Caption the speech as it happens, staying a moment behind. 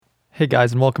Hey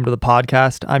guys, and welcome to the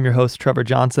podcast. I'm your host, Trevor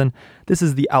Johnson. This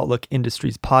is the Outlook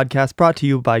Industries podcast brought to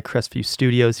you by Crestview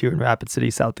Studios here in Rapid City,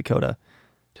 South Dakota.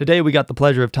 Today we got the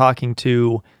pleasure of talking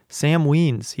to Sam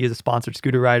Wiens. He is a sponsored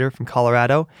scooter rider from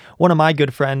Colorado, one of my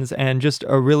good friends, and just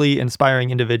a really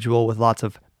inspiring individual with lots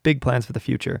of big plans for the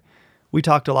future. We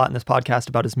talked a lot in this podcast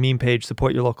about his meme page,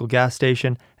 Support Your Local Gas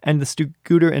Station, and the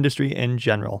scooter industry in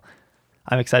general.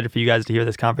 I'm excited for you guys to hear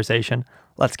this conversation.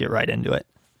 Let's get right into it.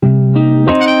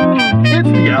 It's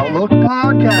the Outlook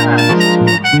Podcast.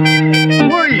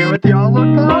 We're here at the Outlook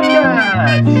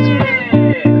Podcast.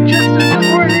 Just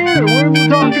we're here. We're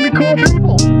talking to cool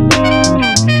people.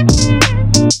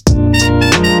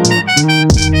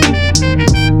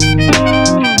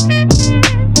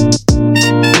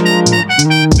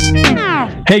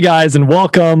 Hey guys, and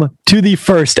welcome to the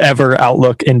first ever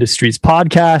Outlook Industries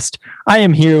podcast. I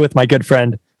am here with my good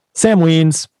friend, Sam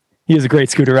Wiens. He is a great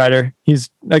scooter rider. He's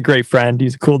a great friend.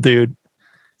 He's a cool dude.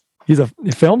 He's a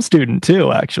film student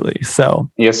too, actually.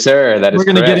 So yes, sir. That is we're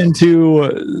going to get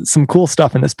into some cool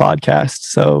stuff in this podcast.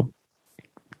 So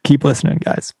keep listening,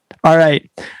 guys. All right.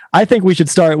 I think we should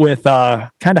start with kind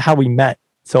of how we met.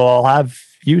 So I'll have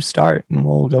you start and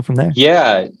we'll go from there.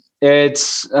 Yeah,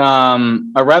 it's a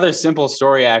rather simple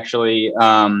story, actually.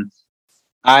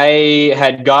 I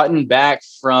had gotten back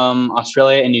from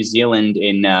Australia and New Zealand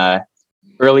in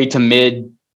early to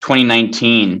mid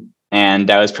 2019.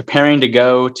 And I was preparing to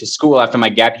go to school after my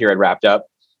gap year had wrapped up.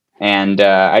 And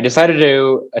I decided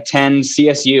to attend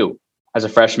CSU as a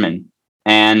freshman.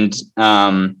 And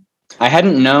I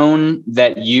hadn't known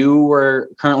that you were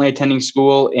currently attending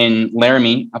school in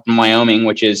Laramie up in Wyoming,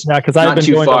 which is because I've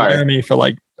been going to Laramie for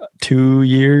like 2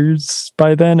 years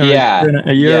by then, or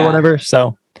a year or whatever.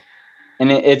 So.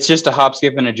 And it's just a hop,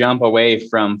 skip, and a jump away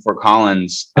from Fort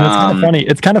Collins. And it's kind of funny.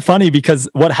 It's kind of funny because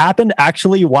what happened,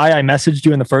 actually, why I messaged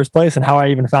you in the first place and how I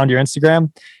even found your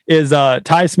Instagram is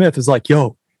Ty Smith was like,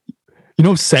 yo, you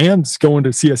know, Sam's going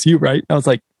to CSU, right? I was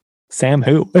like, Sam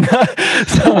who?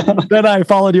 So then I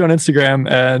followed you on Instagram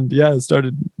and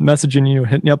started messaging you,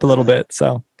 hitting you up a little bit.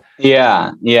 So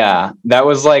yeah. That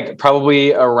was like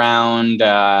probably around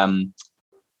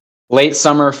late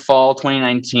summer, fall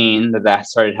 2019 that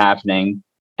started happening.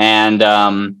 And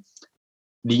I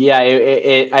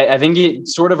think it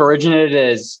sort of originated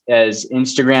as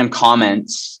Instagram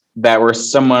comments that were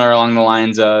somewhere along the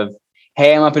lines of,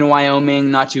 hey, I'm up in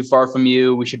Wyoming, not too far from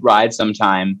you. We should ride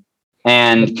sometime.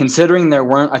 And considering there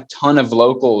weren't a ton of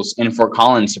locals in Fort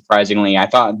Collins, surprisingly, I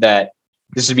thought that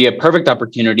this would be a perfect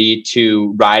opportunity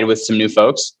to ride with some new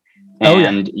folks.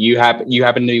 And you happen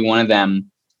to be one of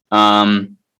them.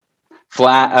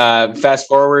 Fast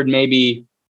forward maybe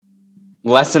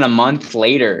less than a month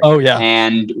later.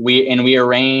 And we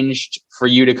arranged for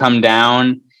you to come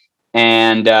down,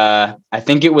 and I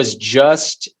think it was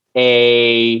just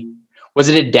was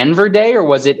it a Denver day or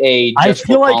was it a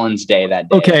Fort Collins day that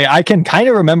day? Okay, I can kind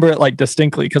of remember it like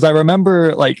distinctly because I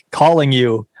remember like calling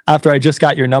you after I just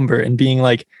got your number and being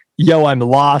like, yo, I'm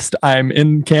lost. I'm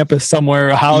in campus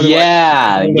somewhere. How do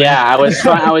I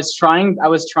was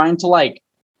trying to like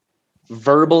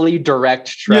verbally direct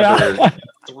Trevor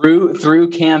through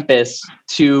campus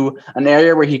to an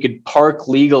area where he could park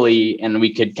legally and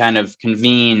we could kind of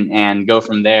convene and go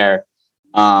from there.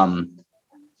 And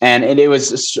it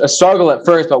was a struggle at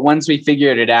first, but once we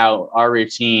figured it out, our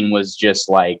routine was just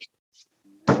like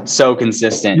so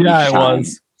consistent. Yeah, it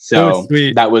was. So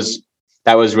that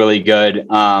was really good.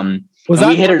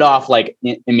 We hit it off like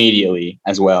immediately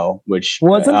as well, which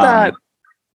wasn't that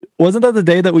the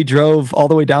day that we drove all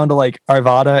the way down to like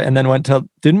Arvada and then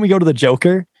didn't we go to the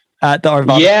Joker at the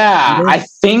Arvada? Yeah, I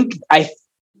think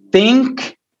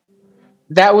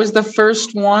that was the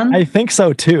first one. I think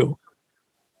so too.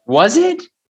 Was it?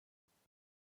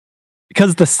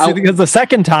 Because the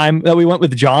second time that we went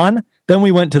with John, then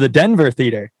we went to the Denver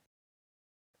theater.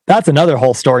 That's another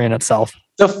whole story in itself.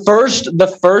 The first one, the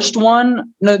first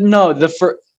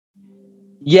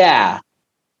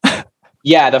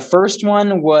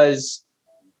one was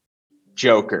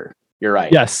Joker. You're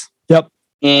right. Yes. Yep.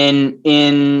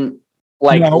 In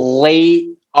late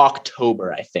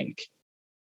October, I think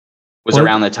was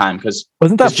around the time because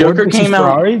wasn't that Joker came out?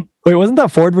 Ferrari? Wait, wasn't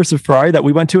that Ford versus Ferrari that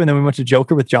we went to, and then we went to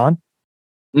Joker with John?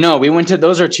 No, we went to.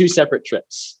 Those are two separate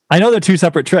trips. I know they're two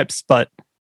separate trips, but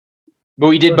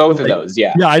we did both of those.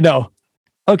 Yeah. Yeah, I know.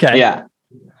 Okay. Yeah,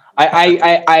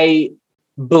 I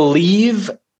believe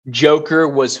Joker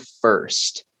was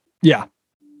first. Yeah,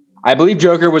 I believe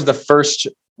Joker was the first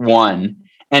one,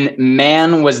 and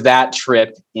man, was that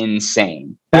trip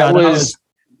insane. That was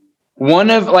one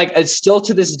of still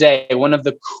to this day one of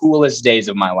the coolest days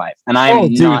of my life, and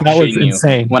I'm not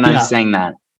shitting you when I'm saying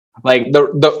that. Like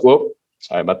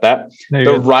sorry about that. There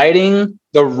The you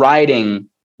go. riding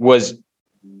was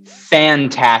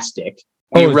fantastic.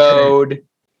 Oh, it was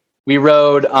We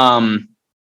rode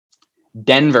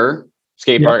Denver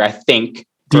skate Yep. park, I think,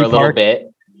 for a little D-Park. bit.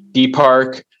 D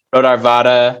Park, rode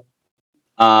Arvada.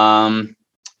 I'm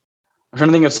trying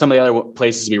to think of some of the other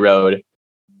places we rode.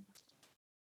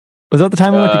 Was that the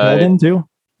time we went to Golden too?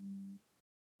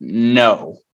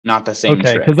 No, not the same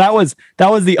Okay, trip. because that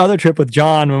was the other trip with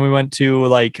John when we went to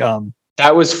like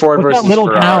That was Ford what's that versus little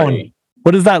Ferrari.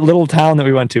 what is that little town that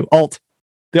we went to?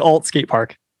 The Alt skate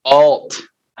park. Alt.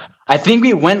 I think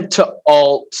we went to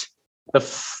Alt the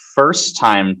first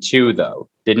time too, though,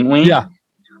 didn't we? Yeah.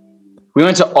 We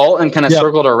went to Alt and kind of Yep.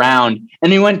 circled around,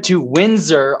 and we went to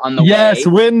Windsor on the Yes,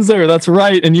 way. Windsor. That's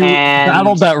right. And you And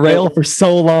battled that rail for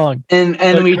so long. And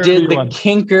That we did curvy the one.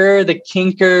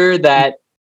 kinker that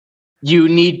you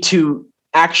need to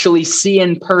actually see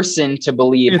in person to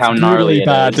believe It's how gnarly really it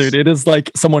bad, is. dude. It is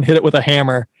like someone hit it with a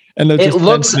hammer, and they're It just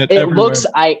looks fencing everywhere. it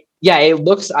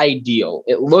looks ideal.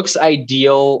 It looks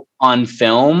ideal on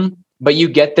film, but you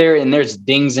get there and there's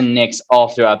dings and nicks all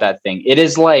throughout that thing. It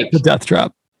is like the death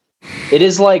trap.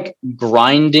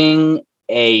 grinding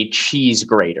a cheese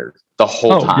grater the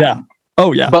whole time. Yeah.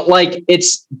 Oh yeah. But like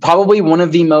it's probably one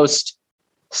of the most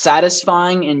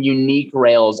satisfying and unique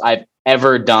rails I've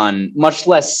ever done, much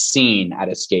less seen at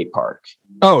a skate park.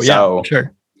 Oh yeah. So-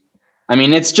 Sure. I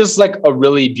mean, it's just like a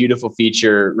really beautiful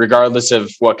feature, regardless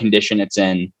of what condition it's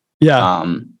in. Yeah.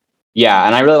 Yeah,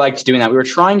 and I really liked doing that. We were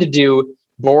trying to do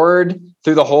board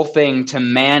through the whole thing to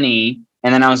Manny,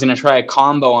 and then I was going to try a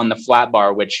combo on the flat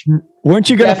bar, which Weren't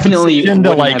you gonna definitely position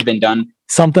wouldn't to like have been done.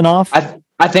 something off?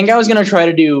 I think I was going to try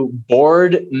to do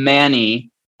board Manny,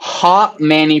 hop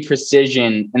Manny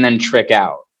precision, and then trick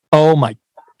out, Oh my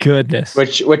goodness.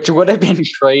 which would have been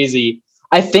crazy.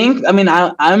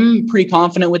 I'm pretty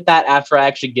confident with that after I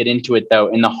actually get into it, though.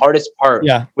 And the hardest part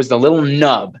Yeah. was the little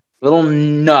nub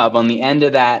on the end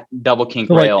of that double kink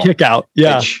To, rail. like kick out.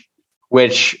 Yeah.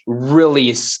 Which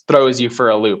really throws you for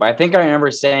a loop. I think I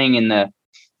remember saying in the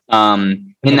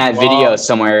in that video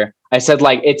somewhere, I said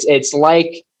like it's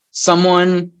like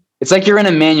you're in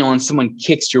a manual and someone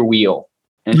kicks your wheel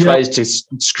and Yeah. tries to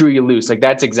screw you loose. Like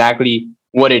that's exactly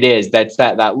what it is. That's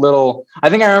that little. I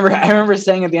think I remember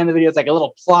saying at the end of the video, it's like a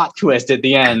little plot twist at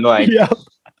the end. Like Yeah.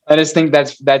 I just think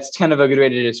that's kind of a good way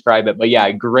to describe it. But yeah,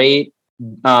 great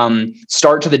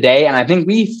start to the day, and I think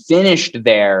we finished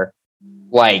there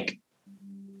like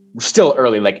still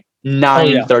early, like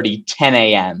 9:30, 10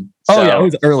 a.m. Oh yeah, it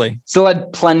was early. Still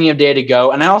had plenty of day to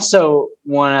go. And I also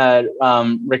want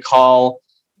to recall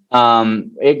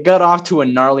it got off to a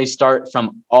gnarly start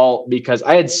from Alt because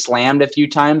I had slammed a few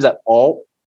times at Alt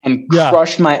and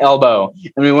crushed my elbow.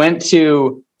 And we went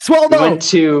to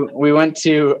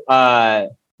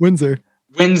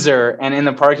Windsor, and in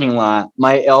the parking lot,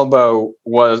 my elbow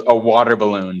was a water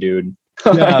balloon, dude.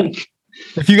 Yeah.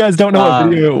 If you guys don't know what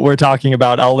video we're talking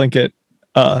about, I'll link it.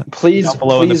 Please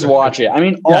watch it. I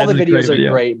mean, all the videos are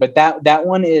great, but that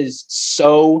one is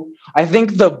so. I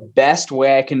think the best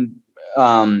way I can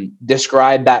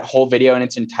describe that whole video in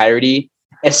its entirety,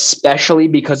 especially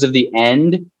because of the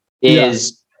end,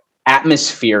 is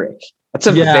atmospheric. That's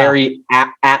a very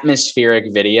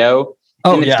atmospheric video.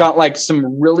 And it's got like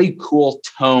some really cool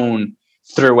tone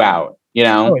throughout, you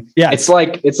know? It's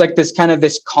like this kind of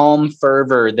this calm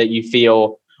fervor that you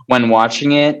feel when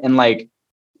watching it. And like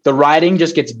the riding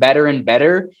just gets better and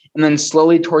better. And then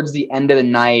slowly towards the end of the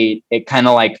night, it kind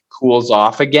of like cools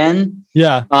off again.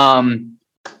 Yeah.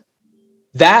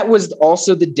 That was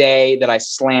also the day that I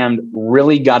slammed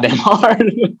really goddamn hard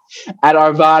at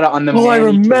Arvada on the I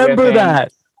remember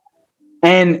that.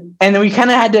 And we kind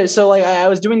of had to, so like I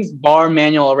was doing this bar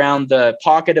manual around the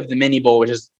pocket of the mini bowl,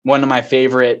 which is one of my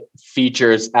favorite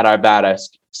features at Arvada.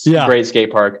 Great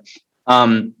skate park.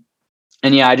 And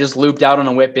yeah, I just looped out on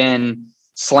a whip in,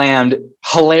 slammed,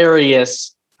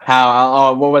 hilarious.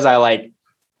 What was I like?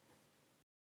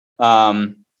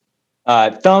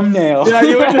 Thumbnail. Yeah,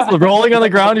 you were just rolling on the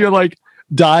ground. You're like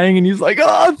dying, and he's like,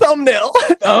 "Oh, thumbnail."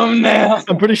 Thumbnail.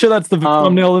 I'm pretty sure that's the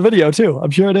thumbnail of the video too. I'm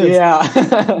sure it is.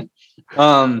 Yeah.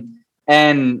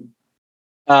 And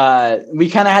we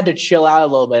kind of had to chill out a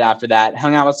little bit after that.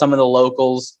 Hung out with some of the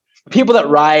locals, people that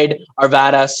ride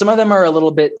Arvada. Some of them are a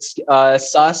little bit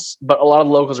sus, but a lot of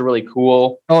the locals are really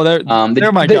cool. Oh, they're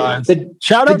my guys.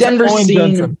 Shout out to Denver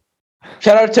scene.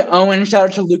 Shout out to Owen. Shout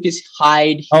out to Lucas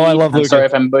Hyde. I love Lucas. Sorry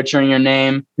if I'm butchering your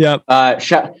name. Yep.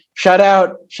 Shout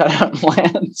out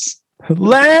Lance.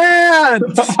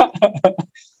 Lance.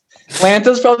 Lance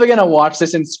is probably gonna watch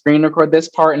this and screen record this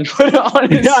part and put it on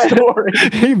his story.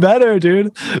 He better,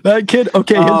 dude. That kid.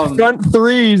 Okay, his front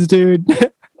threes, dude.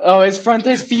 Oh, his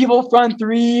feeble front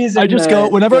threes. I just go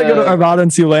whenever I go to Arvada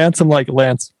and see Lance. I'm like,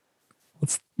 Lance,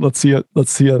 let's see it.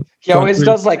 Let's see it. He always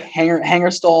does like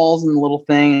hanger stalls and the little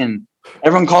thing, and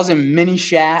everyone calls him Mini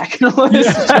Shaq. And all this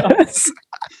stuff.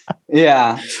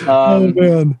 Yeah. Oh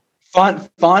man.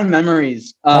 Fond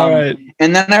memories. All right.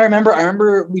 And then I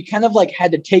remember we kind of like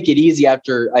had to take it easy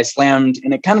after I slammed,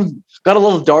 and it kind of got a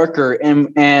little darker,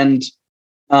 and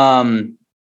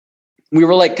we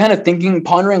were like kind of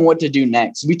pondering what to do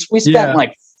next. We spent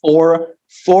like 4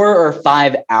 or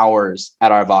 5 hours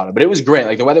at Arvada, but it was great.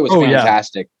 Like the weather was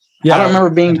fantastic. Yeah. I don't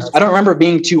remember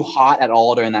being too hot at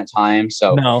all during that time.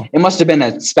 So it must have been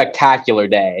a spectacular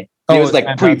day. It was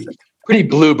like pretty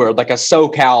Bluebird, like a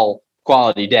SoCal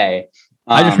quality day.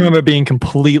 I just remember being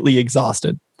completely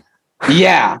exhausted.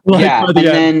 Yeah. Yeah.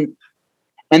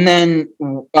 And then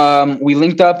we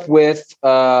linked up with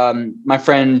my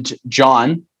friend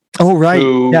John. Oh, right.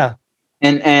 Yeah.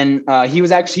 And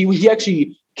he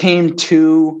actually came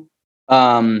to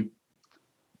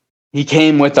he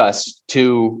came with us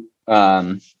to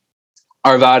Arvada.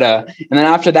 And then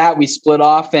after that we split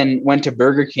off and went to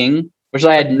Burger King, which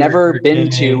I had never been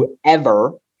to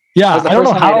ever. Yeah, I don't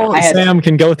know how Sam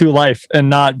can go through life and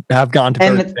not have gone to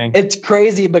Burger King. It's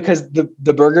crazy because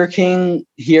the Burger King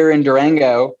here in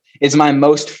Durango is my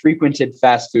most frequented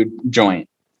fast food joint.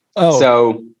 Oh,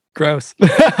 so gross.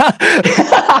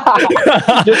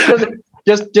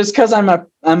 just because I'm a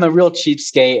real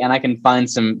cheapskate and I can find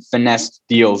some finesse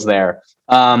deals there.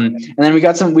 And then we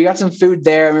got some food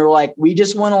there, and we were like, we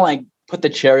just want to like put the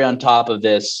cherry on top of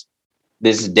this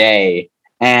day.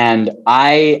 And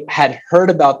I had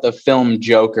heard about the film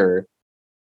Joker,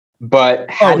 but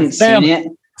hadn't seen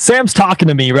it. Sam's talking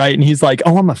to me, right? And he's like,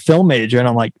 "Oh, I'm a film major," and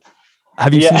I'm like,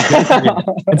 "Have you seen Joker?"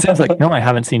 And Sam's like, "No, I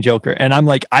haven't seen Joker." And I'm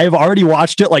like, "I've already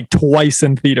watched it like twice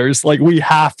in theaters. Like, we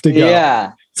have to go."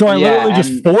 Yeah. So I literally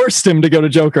just forced him to go to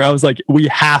Joker. I was like, "We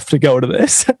have to go to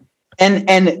this." And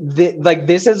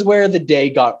this is where the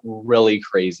day got really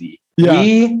crazy.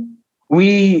 Yeah.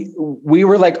 We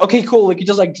were like, okay, cool. We could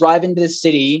just like drive into the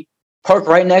city, park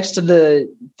right next to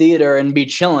the theater and be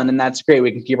chilling. And that's great.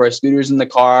 We can keep our scooters in the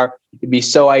car. It'd be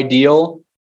so ideal.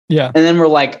 Yeah. And then we're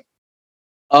like,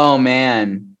 oh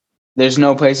man, there's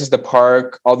no places to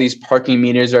park. All these parking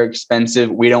meters are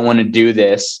expensive. We don't want to do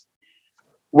this.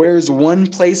 Where's one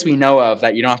place we know of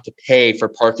that you don't have to pay for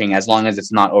parking as long as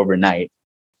it's not overnight?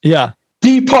 Yeah.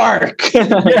 D Park,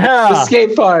 the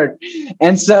skate park.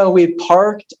 And so we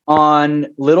parked on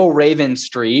Little Raven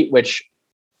Street, which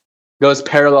goes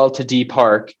parallel to D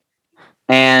Park.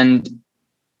 And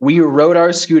we rode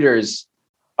our scooters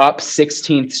up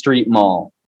 16th Street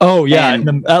Mall. Oh yeah.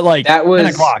 At like that was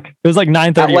 10 o'clock. It was like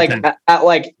 9:30. At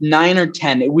like 9 or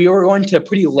 10. We were going to a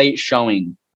pretty late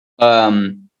showing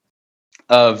of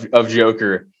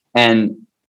Joker. And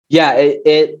yeah,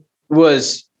 it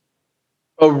was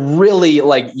a really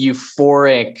like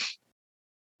euphoric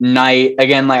night.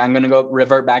 Again, like I'm gonna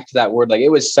revert back to that word. Like it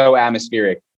was so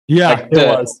atmospheric. Yeah, like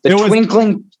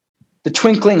the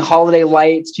twinkling holiday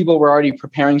lights. People were already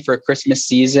preparing for a Christmas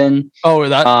season. Oh,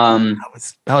 that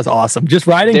was awesome. Just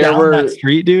riding down that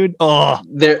street, dude. Oh,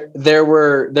 there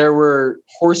were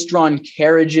horse-drawn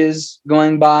carriages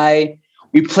going by.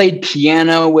 We played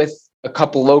piano with a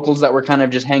couple locals that were kind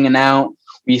of just hanging out.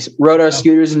 We rode our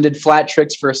scooters and did flat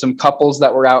tricks for some couples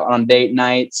that were out on date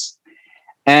nights.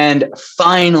 And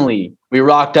finally, we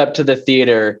rocked up to the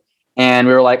theater and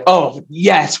we were like, oh,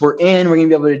 yes, we're in. We're going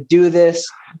to be able to do this.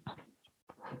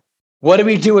 What do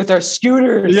we do with our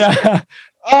scooters? Yeah.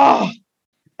 Oh,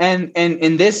 and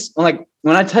in this, like,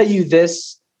 when I tell you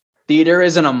this theater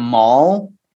is in a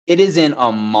mall, it is in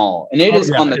a mall, and it is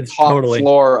on the top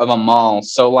floor of a mall.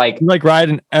 So like ride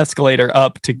an escalator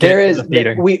up to get to the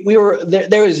theater.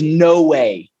 There is no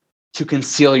way to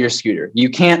conceal your scooter. You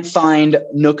can't find a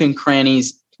nook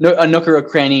or a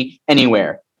cranny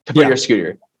anywhere to put your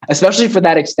scooter, especially for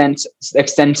that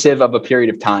extensive of a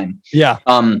period of time. Yeah.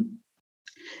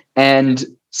 And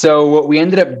so what we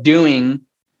ended up doing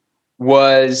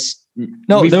was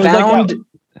we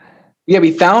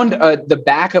found the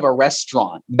back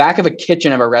of a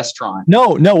kitchen of a restaurant.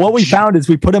 No. What we found is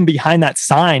we put them behind that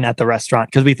sign at the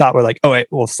restaurant because we thought we're like, oh wait,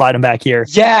 we'll slide them back here.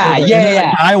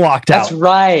 Yeah. I walked out. That's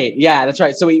right. Yeah, that's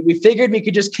right. So we figured we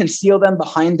could just conceal them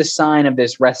behind the sign of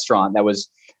this restaurant that was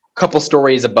a couple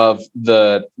stories above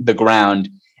the ground.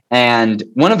 And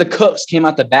one of the cooks came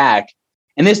out the back,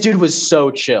 and this dude was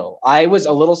so chill. I was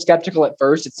a little skeptical at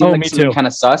first. It seemed like something kind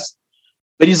of sus.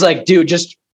 But he's like, dude,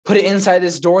 just put it inside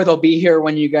this door. They'll be here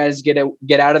when you guys get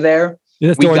out of there.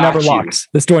 This door never locks.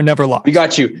 This door never locks. We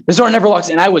got you. This door never locks.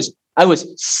 And I was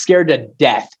scared to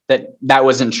death that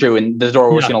wasn't true. And the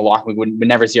door was going to lock. We would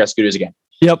never see our scooters again.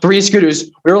 Yep. 3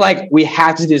 scooters. We were like, we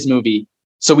have to do this movie.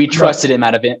 So we trusted him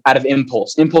out of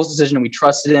impulse decision. And we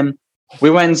trusted him. We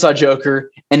went and saw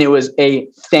Joker, and it was a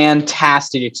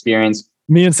fantastic experience.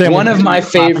 Me and Sam, one of my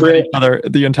favorite,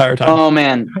 the entire time. Oh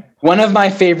man, one of my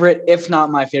favorite, if not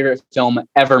my favorite film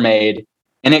ever made,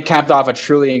 and it capped off a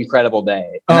truly incredible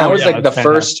day. And that was like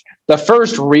the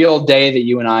first real day that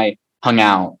you and I hung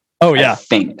out. Oh yeah, I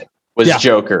think was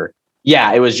Joker.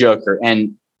 Yeah, it was Joker,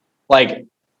 and like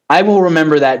I will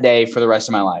remember that day for the rest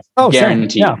of my life. Oh,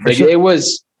 guaranteed. Yeah, like, sure. It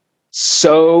was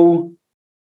so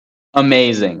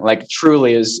amazing. Like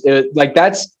truly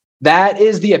that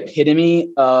is the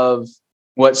epitome of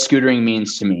what scootering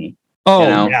means to me.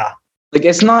 Oh, yeah. Like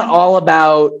it's not all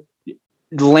about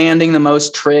landing the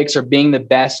most tricks or being the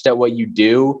best at what you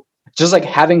do. It's just like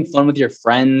having fun with your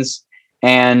friends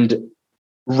and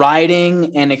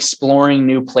riding and exploring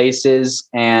new places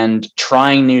and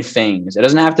trying new things. It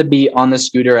doesn't have to be on the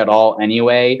scooter at all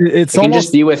anyway. It can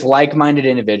just be with like-minded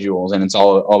individuals, and it's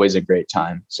always a great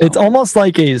time. So. It's almost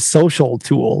like a social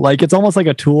tool. Like it's almost like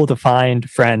a tool to find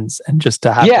friends and just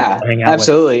to have to hang out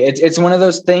absolutely. It's one of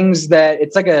those things that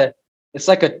it's like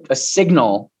a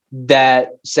signal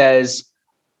that says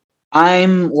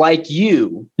I'm like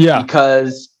you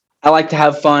because I like to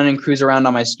have fun and cruise around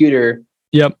on my scooter.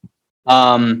 Yep.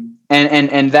 And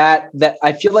that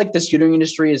I feel like the scootering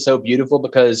industry is so beautiful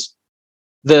because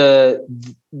the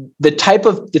type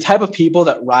of people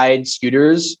that ride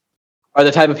scooters are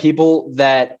the type of people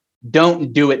that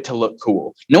don't do it to look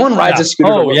cool. No one rides a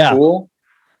scooter to look cool.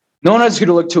 No one rides a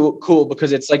scooter to look too cool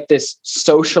because it's like this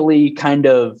socially kind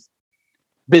of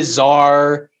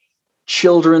bizarre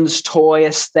children's toy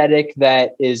aesthetic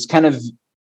that is kind of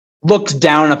looked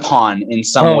down upon in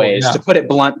some ways, to put it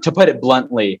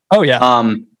bluntly. Oh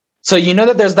yeah. So you know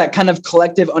that there's that kind of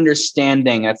collective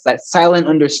understanding. That's that silent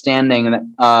understanding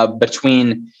that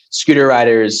between scooter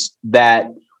riders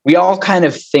that we all kind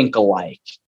of think alike,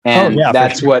 and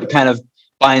that's what kind of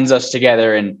binds us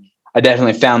together. And I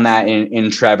definitely found that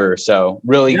in Trevor. So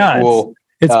really cool.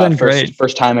 It's been great.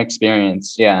 First time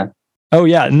experience. Yeah. Oh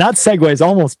yeah, and that segues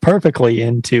almost perfectly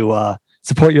into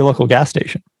support your local gas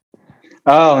station.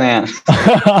 Oh man.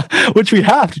 Which we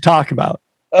have to talk about.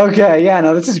 Okay, yeah,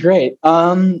 no, this is great.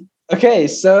 Okay,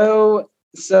 so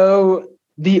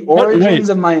the origins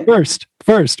of my first,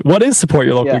 what is support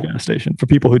your local gas station for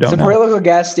people who don't know? Support your local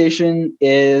gas station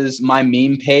is my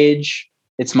meme page.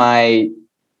 It's a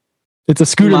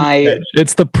scooter meme page.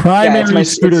 It's the primary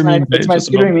scooter meme page. It's my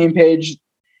scooter meme page,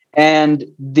 and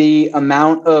the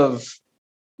amount of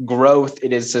growth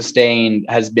it has sustained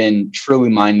has been truly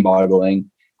mind-boggling.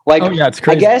 Like, it's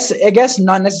crazy. I guess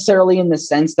not necessarily in the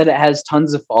sense that it has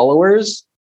tons of followers,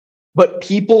 but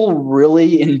people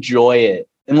really enjoy it.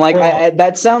 And like,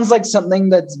 that sounds like something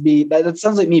that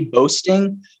sounds like me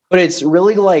boasting, but it's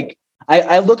really like,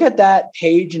 I look at that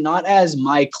page not as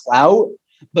my clout,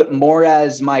 but more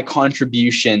as my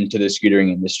contribution to the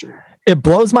scootering industry. It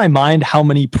blows my mind how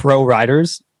many pro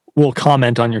riders will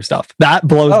comment on your stuff. That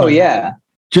blows my mind.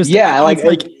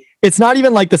 Like it's not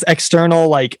even like this external,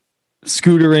 like,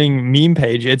 scootering meme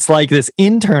page. It's like this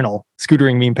internal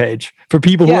scootering meme page for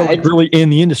people who are like really in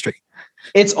the industry.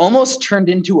 It's almost turned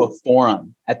into a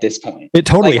forum at this point. It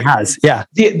totally has. Yeah.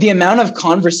 The amount of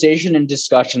conversation and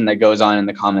discussion that goes on in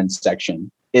the comments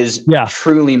section is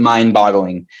truly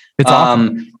mind-boggling. It's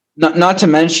awesome. Not to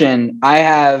mention, I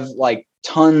have like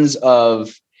tons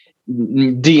of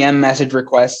DM message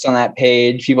requests on that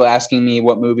page. People asking me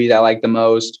what movies I like the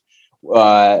most.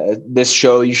 This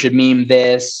show, you should meme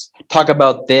this, talk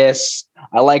about this.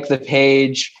 I like the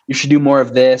page. You should do more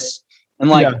of this. And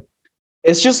like,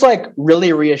 it's just like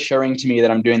really reassuring to me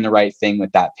that I'm doing the right thing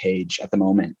with that page at the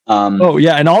moment. And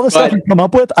all the stuff you come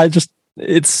up with,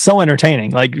 it's so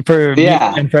entertaining. Like for me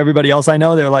and for everybody else I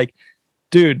know, they're like,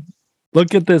 dude,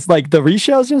 look at this, like the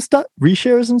reshares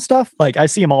and stuff. Like I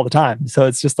see them all the time. So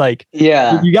it's just like, you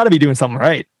got to be doing something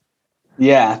right.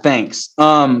 Yeah, thanks.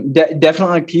 Definitely,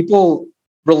 like, people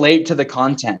relate to the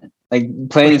content, like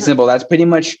plain and simple. That's pretty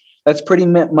much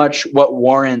what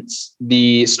warrants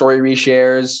the story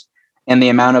reshares and the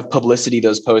amount of publicity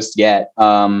those posts get.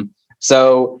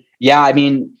 So yeah, I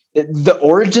mean, the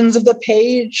origins of the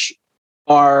page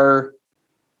are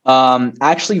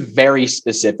actually very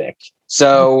specific.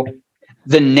 So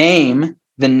the name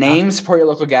Support Your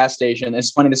Local Gas Station. It's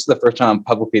funny. This is the first time I'm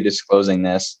publicly disclosing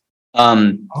this.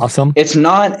 Awesome. It's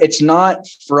not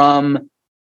from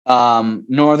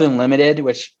Northern Limited,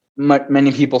 which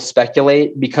many people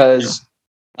speculate because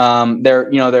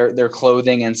their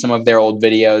clothing and some of their old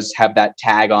videos have that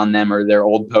tag on them, or their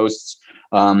old posts,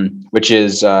 which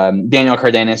is Daniel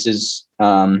Cardenas's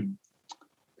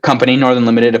company, Northern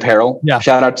Limited Apparel. Yeah.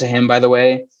 Shout out to him, by the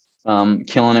way.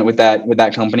 Killing it with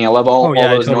that company. I love all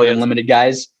those totally Northern Limited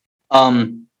guys.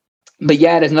 But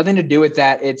yeah, it has nothing to do with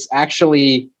that. It's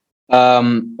actually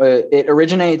it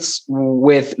originates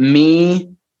with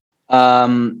me,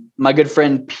 my good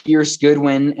friend Pierce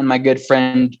Goodwin, and my good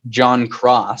friend John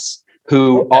Cross,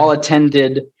 who all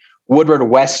attended Woodward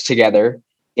West together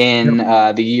in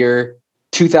the year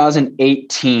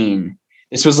 2018.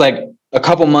 This was like a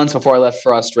couple months before I left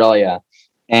for Australia.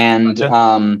 And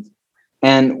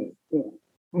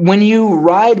when you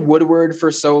ride Woodward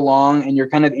for so long and you're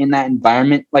kind of in that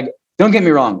environment, like, don't get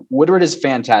me wrong, Woodward is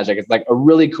fantastic. It's like a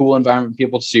really cool environment for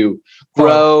people to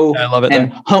grow I love it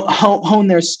and hone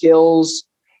their skills,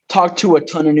 talk to a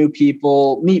ton of new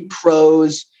people, meet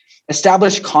pros,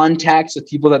 establish contacts with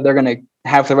people that they're going to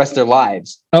have for the rest of their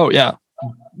lives. Oh, yeah.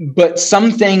 But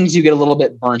some things you get a little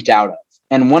bit burnt out of.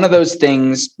 And one of those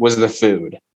things was the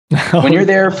food. When you're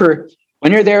there for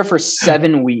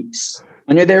 7 weeks,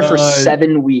 when you're there for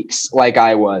 7 weeks, like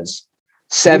I was,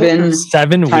 7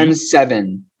 times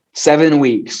 7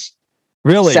 weeks.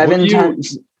 Really? 7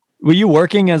 times. Were you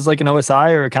working as like an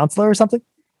OSI or a counselor or something?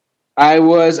 I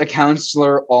was a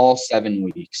counselor all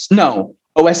 7 weeks. No,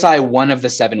 OSI one of the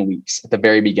 7 weeks at the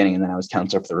very beginning, and then I was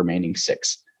counselor for the remaining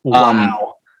 6.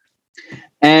 Wow.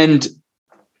 And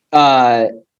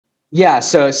yeah,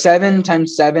 so 7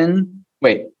 times 7.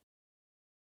 Wait.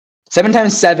 7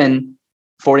 times 7,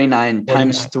 49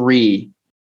 times 3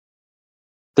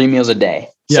 meals a day.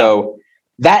 Yeah. So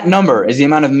that number is the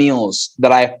amount of meals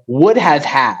that I would have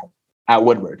had at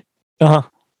Woodward. Uh-huh.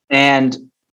 And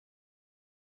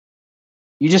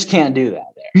you just can't do that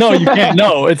there. No, you can't.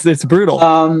 No, it's brutal.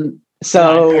 So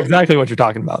I know exactly what you're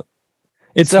talking about.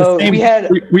 It's so the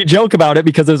same. We joke about it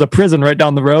because there's a prison right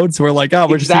down the road. So we're like, oh,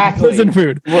 we're exactly. just eating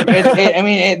prison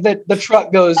food. The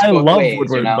truck goes I both love ways,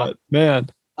 Woodward, but man.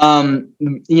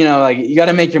 Like, you got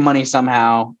to make your money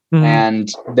somehow, and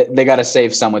they got to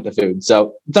save some with the food.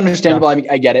 So it's understandable. Yeah. I mean,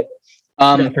 I get it.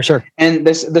 For sure. And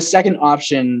the second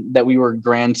option that we were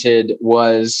granted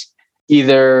was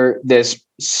either this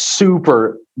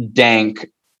super dank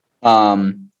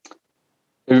pub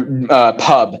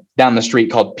down the street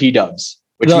called P-Dubs,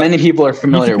 which many people are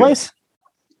familiar with.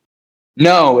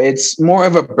 No, it's more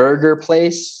of a burger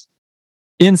place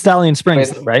in Stallion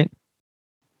Springs, right?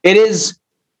 It is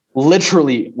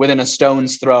literally within a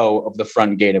stone's throw of the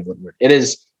front gate of Woodward. It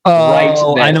is right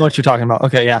there. I know what you're talking about.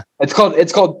 Okay, yeah. It's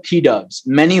called P-Dubs.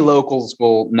 Many locals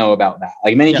will know about that.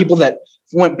 Like people that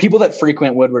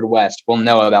frequent Woodward West will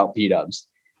know about P-Dubs.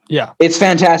 Yeah. It's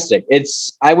fantastic.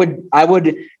 I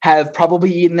would have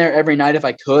probably eaten there every night if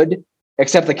I could,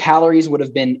 except the calories would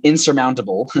have been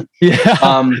insurmountable.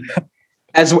 Yeah.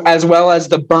 As well as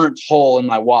the burnt hole in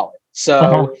my wallet.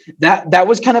 So that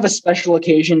was kind of a special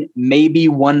occasion, maybe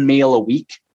one meal a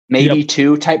week, maybe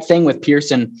two type thing with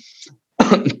Pierce and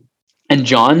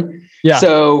John. Yeah.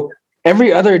 So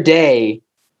every other day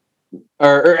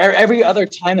or every other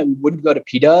time that we wouldn't go to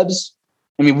P-Dubs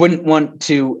and we wouldn't want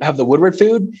to have the Woodward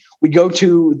food, we'd go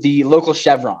to the local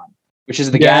Chevron, which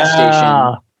is the gas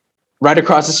station right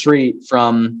across the street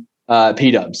from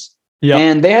P-Dubs. Yeah.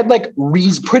 And they had like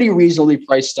pretty reasonably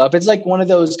priced stuff. It's like one of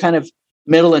those kind of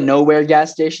middle of nowhere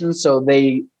gas stations. So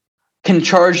they can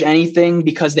charge anything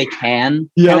because they can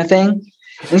kind of thing.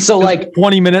 And so like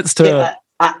 20 minutes to,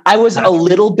 I was a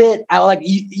little bit,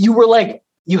 you were like,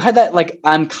 you had that, like,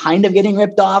 I'm kind of getting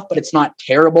ripped off, but it's not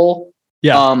terrible.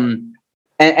 Yeah.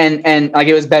 And like,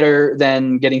 it was better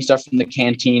than getting stuff from the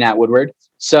canteen at Woodward.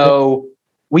 So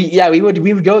we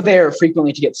would go there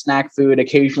frequently to get snack food,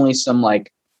 occasionally some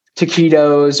like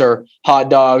taquitos or hot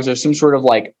dogs or some sort of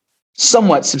like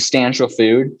somewhat substantial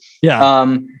food. Yeah.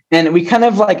 And we kind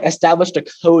of like established a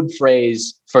code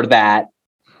phrase for that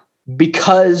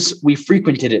because we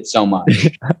frequented it so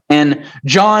much. And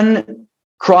John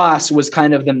Cross was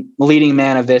kind of the leading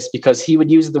man of this because he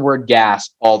would use the word gas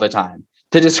all the time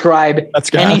to describe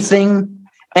anything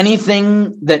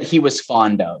that he was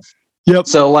fond of. Yep.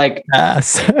 So like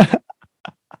gas.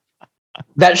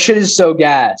 That shit is so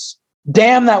gas.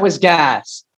 Damn, that was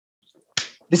gas.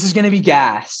 This is going to be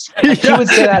gas. Like, he would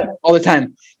say that all the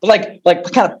time. But like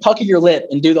kind of pucker your lip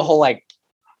and do the whole like,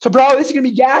 so bro, this is going to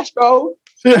be gas, bro.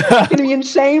 It's going to be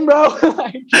insane, bro.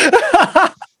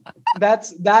 That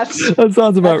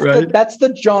sounds about right. That's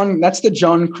the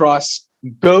John Cross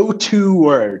go-to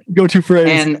word. Go-to phrase.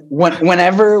 And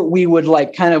whenever we would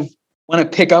like kind of want to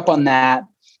pick up on that,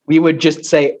 we would just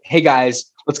say, hey guys,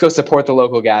 let's go support the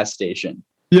local gas station.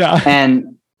 Yeah.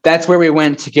 And that's where we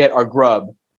went to get our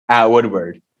grub at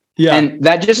Woodward. Yeah. And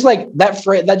that just like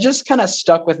that just kind of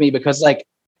stuck with me because like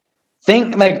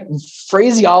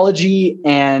phraseology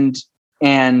and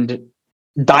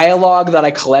dialogue that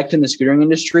I collect in the scootering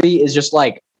industry is just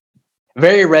like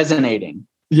very resonating.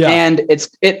 Yeah. And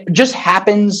it just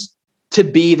happens to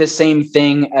be the same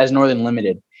thing as Northern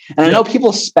Limited. And I know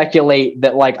people speculate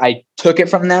that like I took it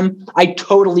from them. I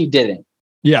totally didn't.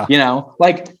 Yeah. You know,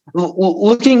 like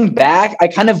looking back, I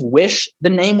kind of wish the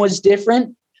name was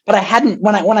different, but I hadn't,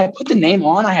 when I put the name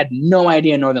on, I had no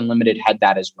idea Northern Limited had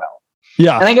that as well.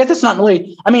 Yeah. And I guess it's not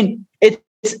really, I mean, it's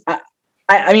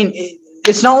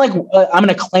not like I'm going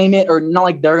to claim it or not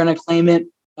like they're going to claim it.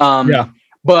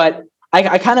 But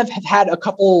I kind of have had a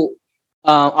couple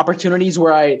opportunities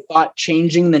where I thought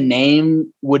changing the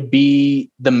name would be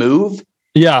the move.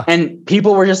 Yeah. And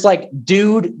people were just like,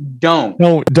 dude, don't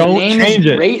change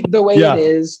it. Great the way it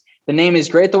is. The name is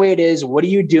great the way it is. What are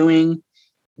you doing?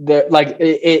 Like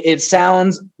it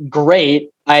sounds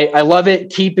great. I love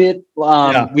it. Keep it.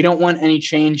 We don't want any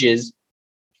changes.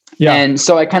 Yeah. And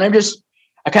so I kind of just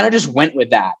went with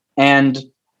that. And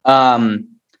but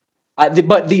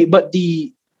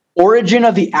the origin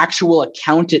of the actual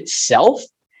account itself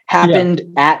happened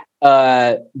at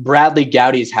Bradley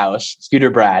Gowdy's house, Scooter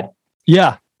Brad.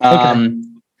 Yeah.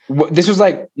 This was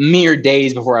like mere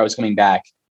days before I was coming back.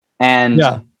 And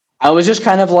I was just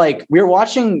kind of like, we were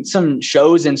watching some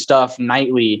shows and stuff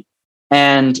nightly.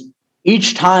 And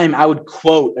each time I would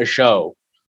quote a show.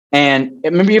 And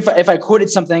maybe if I quoted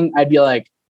something, I'd be like,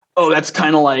 oh, that's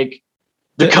kind of like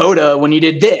Dakota when you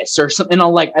did this or something.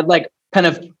 I'd like kind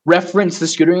of reference the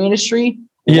scootering industry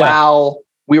while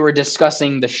we were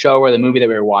discussing the show or the movie that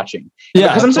we were watching. Yeah,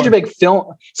 because I'm such a big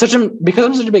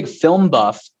film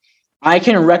buff, I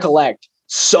can recollect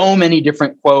so many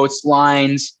different quotes,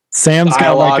 lines. Sam's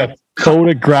dialogue, got like a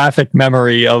photographic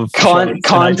memory of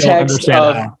context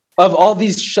of all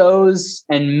these shows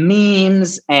and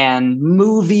memes and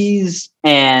movies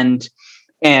and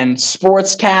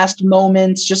sportscast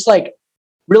moments, just like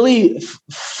really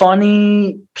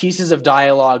funny pieces of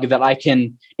dialogue that I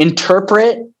can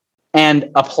interpret and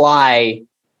apply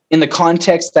in the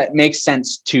context that makes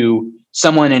sense to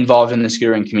someone involved in the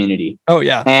scootering community. Oh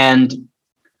yeah. And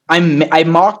I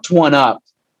mocked one up.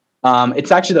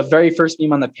 It's actually the very first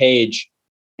meme on the page.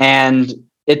 And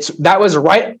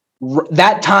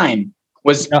that time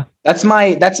was, that's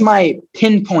my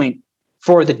pinpoint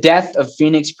for the death of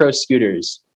Phoenix Pro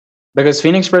Scooters, because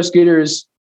Phoenix Pro Scooters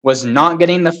was not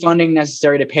getting the funding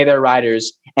necessary to pay their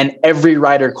riders, and every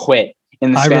rider quit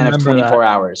in the span of 24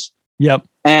 hours. Yep.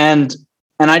 And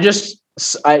this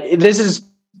is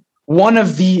one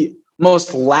of the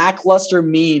most lackluster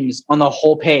memes on the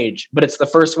whole page, but it's the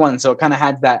first one. So it kind of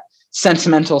had that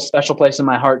sentimental special place in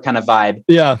my heart kind of vibe.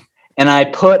 Yeah. And I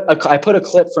put a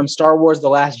clip from Star Wars: The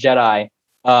Last Jedi,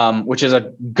 which is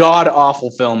a god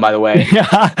awful film, by the way,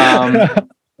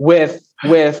 with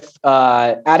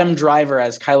Adam Driver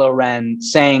as Kylo Ren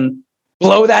saying,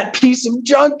 "Blow that piece of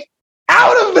junk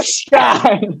out of the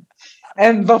sky."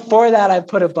 And before that, I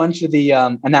put a bunch of the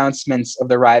announcements of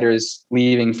the riders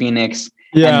leaving Phoenix.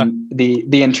 Yeah. And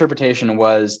the interpretation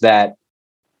was that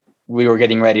we were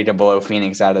getting ready to blow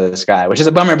Phoenix out of the sky, which is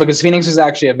a bummer because Phoenix was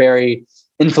actually a very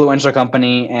influential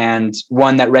company and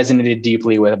one that resonated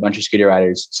deeply with a bunch of scooter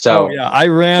riders. So I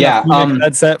ran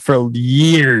that set for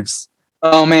years.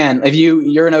 Oh man, if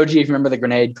you're an OG, if you remember the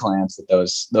grenade clamps that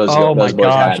those oh my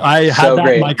gosh, I had that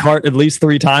in my cart at least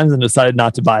 3 times and decided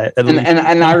not to buy it. And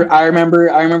I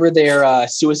remember their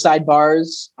suicide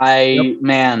bars.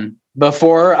 Man,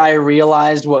 before I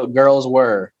realized what girls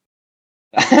were.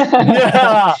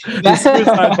 The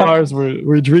suicide bars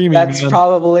were dreaming. That's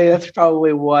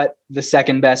probably what the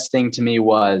second best thing to me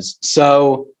was.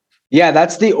 So yeah,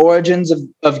 that's the origins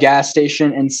of Gas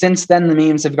Station, and since then the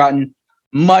memes have gotten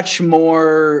much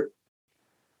more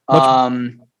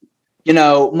much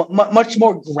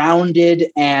more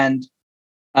grounded, and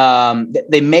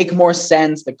they make more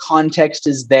sense. The context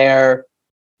is there,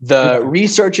 the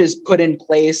research is put in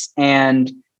place, and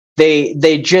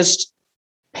they just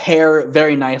pair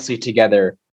very nicely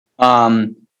together.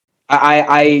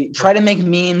 I try to make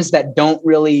memes that aren't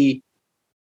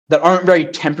very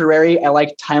temporary. I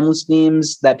like timeless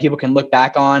memes that people can look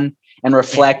back on and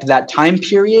reflect that time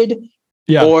period.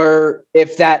 Yeah. Or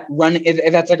if that's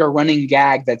like a running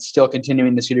gag that's still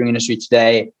continuing the scootering industry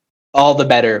today, all the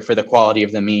better for the quality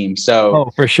of the meme. So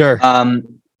for sure.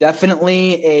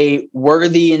 Definitely a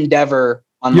worthy endeavor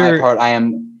on my part. I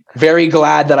am very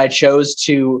glad that I chose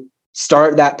to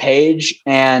start that page,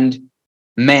 and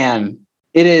man,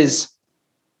 it is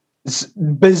It's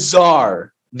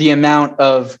bizarre the amount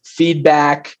of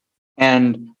feedback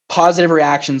and positive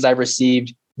reactions I've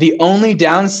received. The only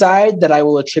downside that I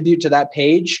will attribute to that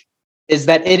page is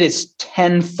that it is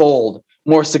tenfold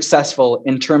more successful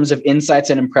in terms of insights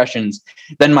and impressions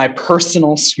than my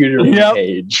personal scootering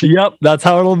page. Yep, that's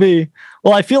how it'll be.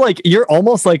 Well, I feel like you're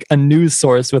almost like a news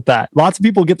source with that. Lots of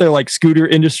people get their like scooter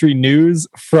industry news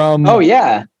from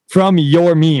from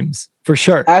your memes for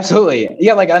sure. Absolutely.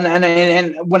 Yeah, like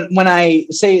and when I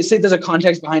say there's a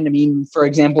context behind a meme, for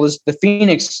example, is the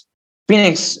Phoenix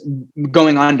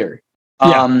going under.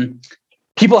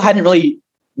 People hadn't really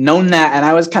known that, and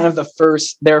I was kind of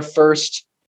their first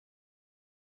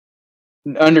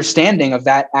understanding of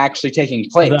that actually taking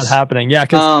place. That happening. Yeah,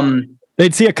 because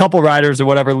they'd see a couple riders or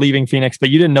whatever leaving Phoenix, but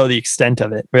you didn't know the extent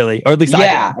of it really, or at least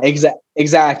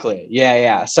exactly.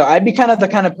 Yeah. So I'd be kind of the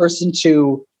kind of person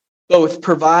to both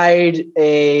provide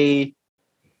a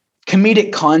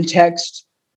comedic context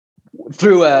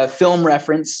through a film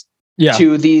reference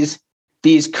to these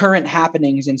current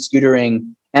happenings in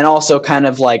scootering, and also kind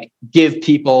of like give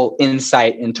people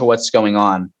insight into what's going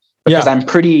on, because I'm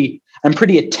pretty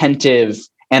attentive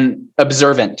and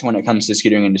observant when it comes to the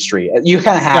scootering industry. You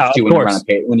kind of have to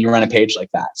when you run a page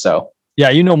like that. So yeah,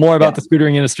 you know more about the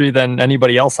scootering industry than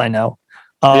anybody else I know.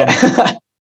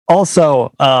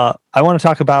 Also, I want to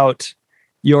talk about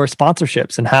your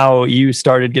sponsorships and how you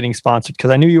started getting sponsored,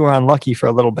 because I knew you were on Lucky for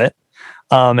a little bit,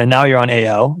 and now you're on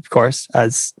AO, of course,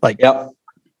 as like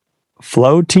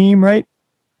Flow Team, right?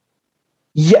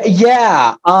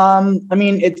 Yeah. I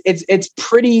mean, it's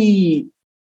pretty.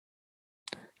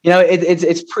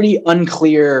 It's pretty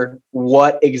unclear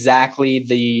what exactly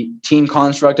the team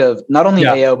construct of not only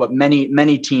AO but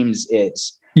many teams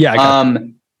is.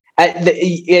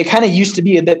 It kind of used to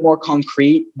be a bit more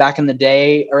concrete back in the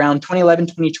day, around 2011,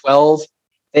 2012.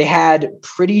 They had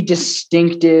pretty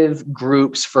distinctive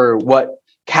groups for what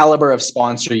caliber of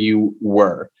sponsor you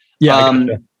were.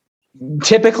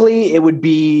 Typically, it would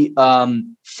be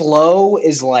Flow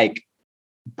is like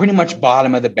pretty much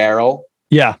bottom of the barrel.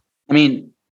 Yeah. I mean,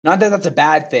 not that that's a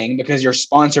bad thing, because you're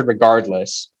sponsored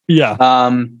regardless. Yeah.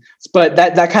 But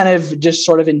that kind of just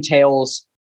sort of entails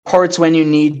parts when you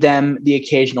need them, the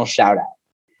occasional shout out.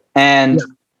 And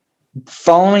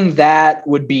following that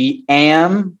would be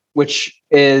AM, which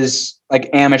is like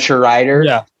amateur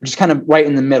rider, which is kind of right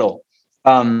in the middle.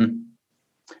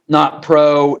 Not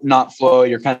pro, not flow.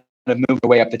 You're kind of moved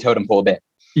away up the totem pole a bit.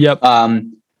 Yep.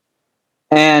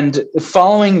 And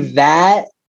following that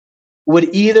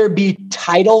would either be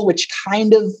Title, which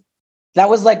that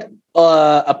was like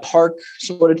a park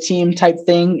sort of team type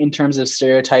thing in terms of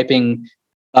stereotyping,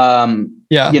 the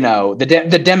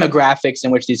demographics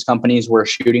in which these companies were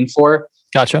shooting for.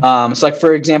 Gotcha. So like,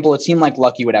 for example, a team like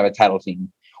Lucky would have a Title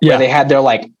team where they had their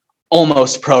like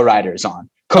almost pro riders on.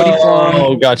 Cody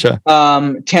Fong, gotcha.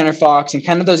 Tanner Fox, and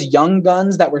kind of those young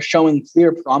guns that were showing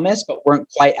clear promise but weren't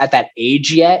quite at that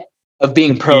age yet of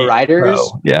being pro riders.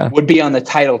 Would be on the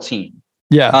Title team.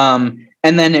 And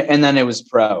then it was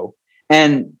pro.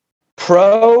 And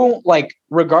pro, like,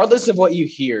 regardless of what you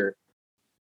hear,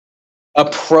 a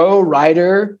pro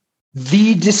rider,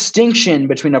 the distinction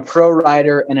between a pro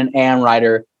rider and an AM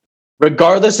rider,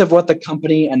 regardless of what the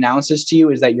company announces to you,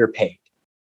 is that you're paid.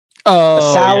 A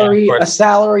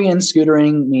salary in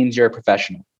scootering means you're a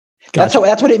professional. Gotcha.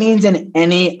 That's what it means in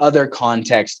any other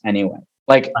context anyway.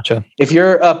 Like, if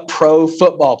you're a pro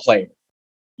football player,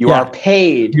 you are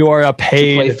paid. You are a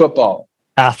paid to play football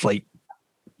athlete.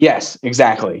 Yes,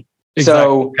 exactly.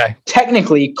 So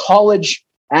technically, college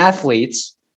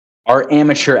athletes are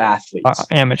amateur athletes.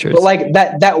 Amateurs. But like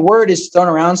that word is thrown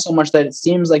around so much that it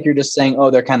seems like you're just saying,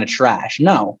 oh, they're kind of trash.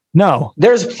 No.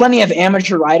 There's plenty of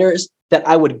amateur riders that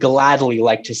I would gladly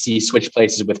like to see switch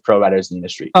places with pro riders in the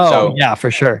industry. Yeah,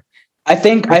 for sure. I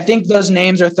think those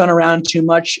names are thrown around too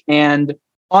much and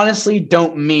honestly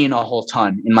don't mean a whole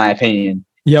ton, in my opinion.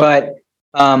 But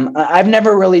I've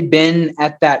never really been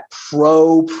at that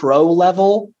pro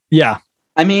level. Yeah.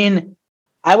 I mean,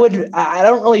 I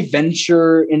don't really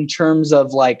venture in terms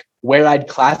of like where I'd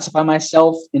classify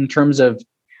myself in terms of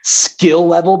skill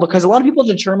level, because a lot of people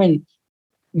determine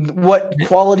what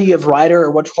quality of rider or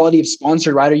what quality of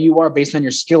sponsored rider you are based on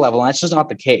your skill level. And that's just not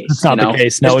the case. It's not the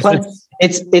case. No,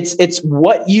 it's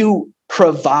what you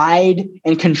provide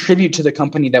and contribute to the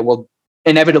company that will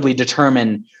inevitably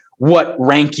determine what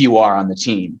rank you are on the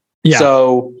team. Yeah.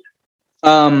 So,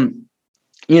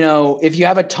 if you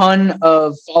have a ton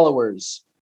of followers,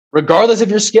 regardless of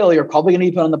your skill, you're probably going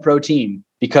to be put on the pro team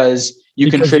because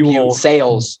you contribute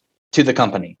sales to the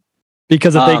company.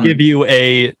 Because if they give you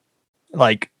a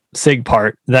like SIG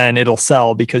part, then it'll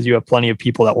sell because you have plenty of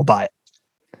people that will buy it.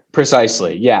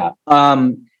 Precisely. Yeah.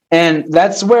 And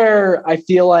that's where I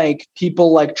feel like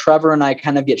people like Trevor and I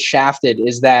kind of get shafted,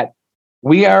 is that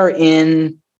we are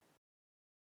in,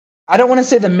 I don't want to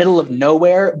say the middle of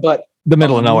nowhere, but The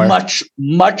middle of nowhere. Middle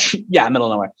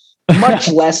of nowhere.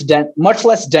 Much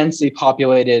less densely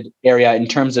populated area in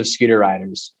terms of scooter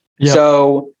riders. Yep.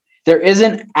 So there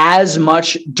isn't as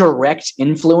much direct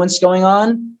influence going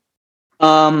on.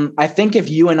 I think if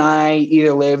you and I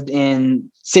either lived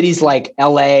in cities like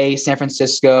LA, San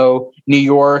Francisco, New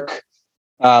York,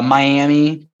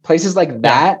 Miami, places like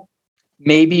that,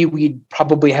 maybe we'd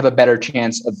probably have a better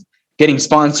chance of getting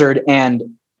sponsored and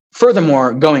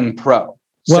furthermore going pro.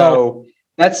 So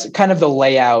that's kind of the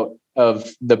layout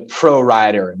of the pro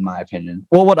rider, in my opinion.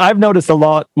 Well, what I've noticed a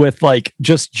lot with like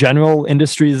just general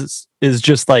industries is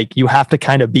just like you have to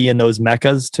kind of be in those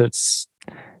meccas to it's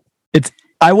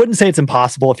I wouldn't say it's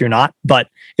impossible if you're not, but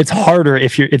it's harder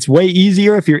it's way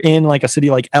easier if you're in like a city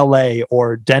like LA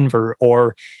or Denver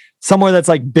or somewhere that's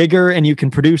like bigger and you can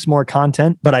produce more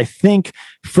content. But I think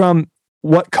from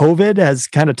what COVID has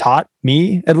kind of taught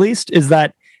me, at least, is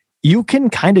that you can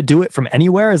kind of do it from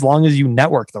anywhere as long as you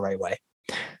network the right way.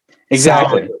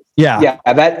 Exactly. So, yeah.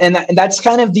 That's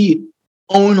kind of the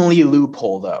only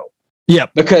loophole, though. Yeah.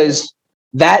 Because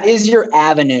that is your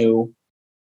avenue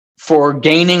for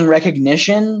gaining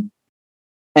recognition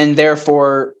and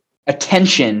therefore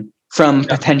attention from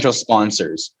potential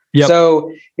sponsors. Yep.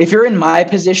 So if you're in my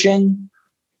position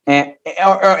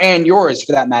and yours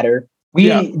for that matter, we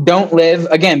don't live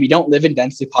in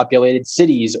densely populated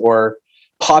cities or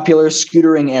popular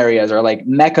scootering areas or like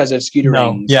meccas of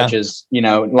scootering, such as,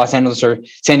 Los Angeles or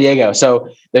San Diego. So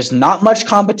there's not much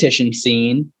competition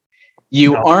scene.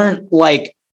 You aren't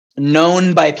like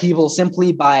known by people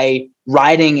simply by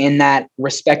riding in that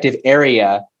respective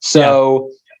area.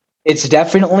 So it's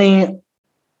definitely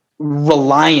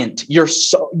reliant. You're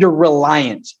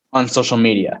reliant on social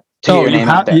media to get your name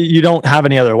out there. You don't have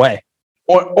any other way.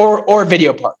 Or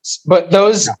video parts, but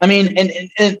those, I mean,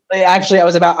 and actually I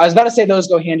was about to say those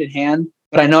go hand in hand,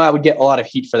 but I know I would get a lot of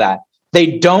heat for that.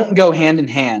 They don't go hand in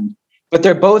hand, but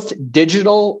they're both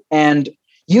digital and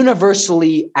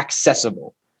universally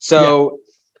accessible. So,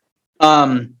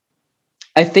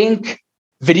 I think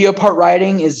video part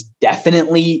riding is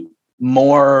definitely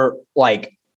more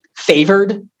like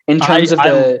favored in terms of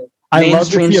the mainstream. I love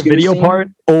to see a video part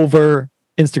over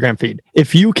Instagram feed.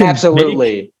 If you can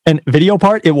absolutely make a video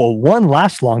part, it will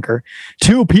last longer.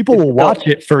 Two, people will watch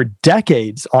it for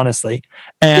decades, honestly.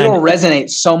 And it'll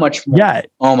resonate so much more. Yeah.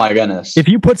 Oh my goodness. If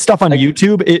you put stuff on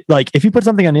YouTube, if you put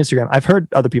something on Instagram, I've heard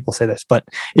other people say this, but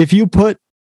if you put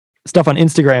stuff on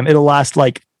Instagram, it'll last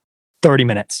like 30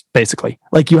 minutes, basically.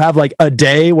 Like you have like a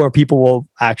day where people will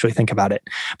actually think about it.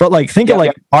 But like think of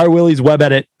like R. Willie's Web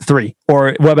Edit 3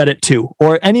 or Web Edit 2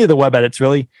 or any of the web edits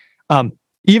really.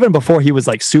 Even before he was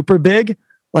like super big,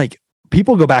 like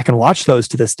people go back and watch those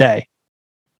to this day.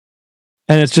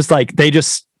 And it's just like, they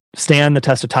just stand the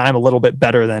test of time a little bit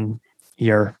better than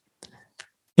your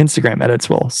Instagram edits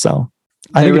will. So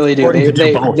I think really do. Definitely.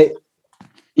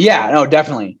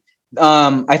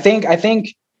 I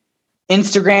think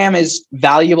Instagram is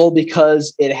valuable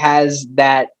because it has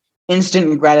that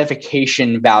instant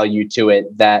gratification value to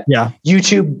it that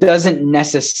YouTube doesn't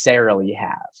necessarily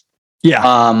have.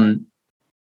 Yeah.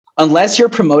 Unless you're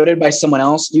promoted by someone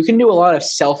else, you can do a lot of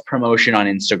self-promotion on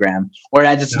Instagram,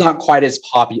 whereas it's not quite as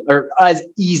popular or as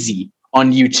easy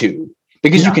on YouTube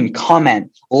because you can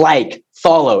comment, like,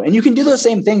 follow, and you can do those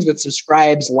same things with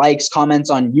subscribes, likes, comments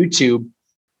on YouTube,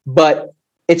 but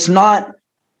it's not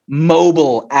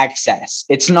mobile access.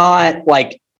 It's not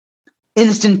like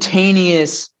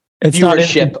instantaneous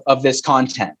viewership of this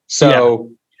content. So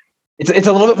it's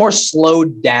a little bit more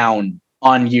slowed down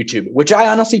on YouTube, which I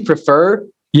honestly prefer.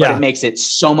 But it makes it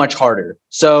so much harder.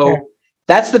 So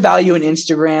that's the value in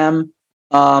Instagram.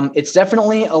 It's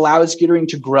definitely allowed scootering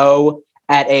to grow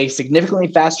at a significantly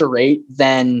faster rate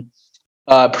than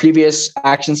previous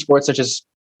action sports such as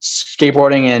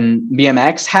skateboarding and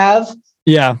BMX have.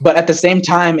 Yeah. But at the same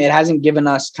time, it hasn't given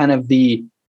us kind of the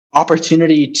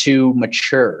opportunity to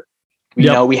mature. You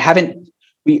know, we haven't.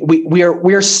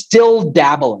 We're still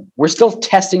dabbling. We're still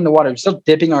testing the water. We're still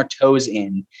dipping our toes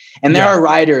in. And there are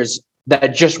riders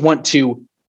that just want to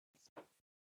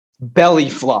belly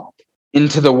flop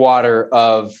into the water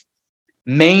of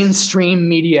mainstream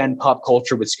media and pop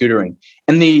culture with scootering.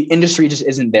 And the industry just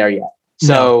isn't there yet.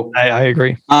 So I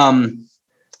agree.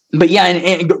 But yeah,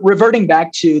 and reverting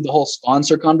back to the whole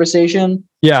sponsor conversation.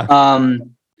 Yeah.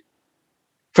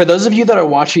 For those of you that are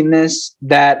watching this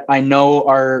that I know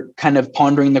are kind of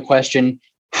pondering the question,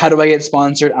 how do I get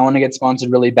sponsored? I want to get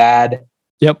sponsored really bad.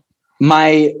 Yep.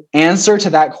 my answer to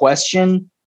that question,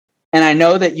 and I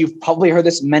know that you've probably heard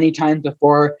this many times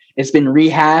before, it's been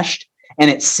rehashed and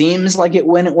it seems like it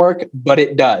wouldn't work, but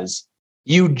it does.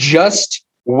 You just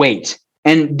wait,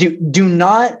 and do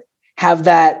not have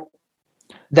that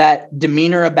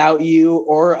demeanor about you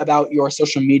or about your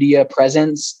social media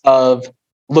presence of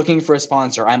looking for a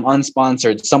sponsor. I'm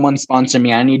unsponsored. Someone sponsor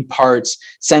me. I need parts.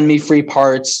 Send me free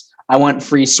parts. I want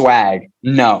free swag.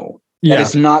 No, that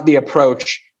is not the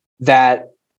approach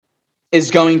that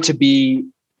is going to be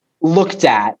looked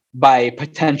at by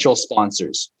potential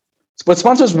sponsors. What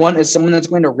sponsors want is someone that's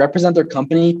going to represent their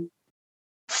company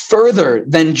further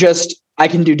than just, I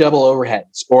can do double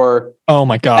overheads, or oh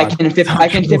my God, I can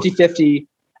 50-50.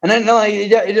 And then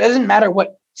it doesn't matter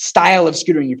what style of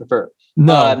scootering you prefer.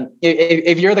 No.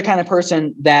 If you're the kind of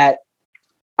person that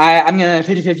I'm going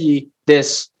to 50-50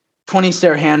 this 20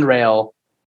 stair handrail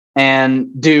and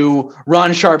do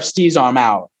Ron Sharp Steve's arm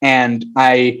out, and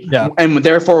and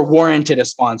therefore warranted a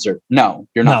sponsor. No,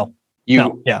 you're not.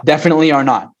 You definitely are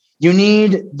not. You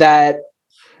need that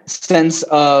sense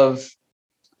of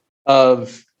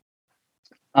purpose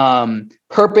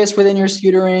within your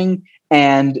scootering,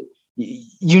 and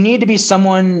you need to be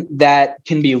someone that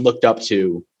can be looked up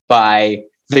to by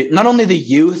not only the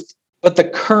youth, but the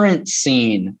current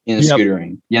scene in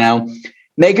scootering.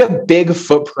 Make a big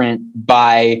footprint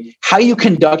by how you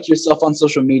conduct yourself on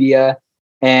social media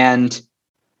and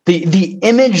the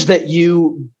image that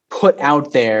you put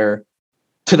out there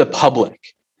to the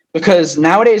public. Because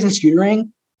nowadays in scootering,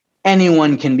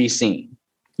 anyone can be seen.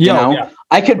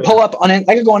 I could pull up I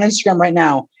could go on Instagram right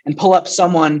now and pull up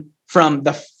someone from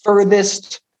the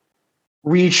furthest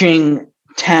reaching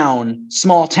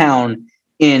small town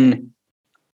in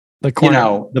the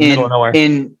corner, the middle of nowhere,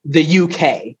 in the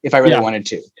UK, if I really wanted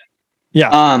to.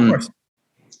 Of course.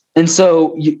 And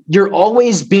so you're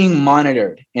always being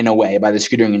monitored in a way by the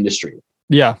scootering industry.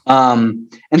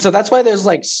 And so that's why there's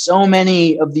like so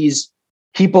many of these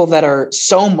people that are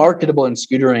so marketable in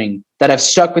scootering that have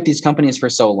stuck with these companies for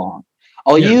so long.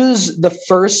 I'll use the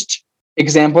first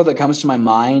example that comes to my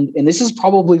mind, and this is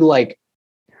probably like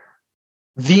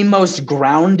the most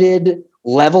grounded,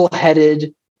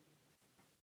 level-headed,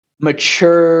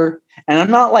 mature, and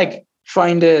I'm not like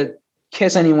trying to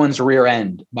kiss anyone's rear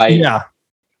end by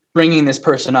bringing this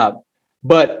person up,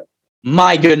 but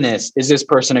my goodness, is this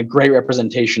person a great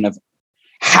representation of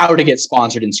how to get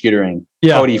sponsored in scootering?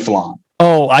 Cody Flom.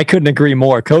 Oh, I couldn't agree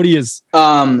more. Cody is,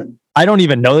 I don't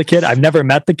even know the kid. I've never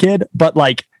met the kid, but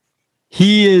like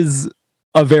he is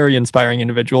a very inspiring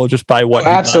individual just by what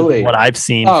what I've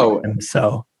seen.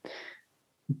 So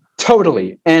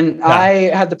totally. And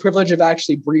I had the privilege of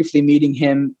actually briefly meeting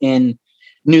him in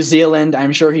New Zealand.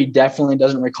 I'm sure he definitely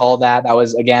doesn't recall that. That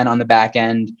was again on the back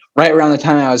end, right around the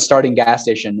time I was starting Gas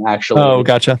Station, actually. Oh,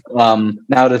 gotcha.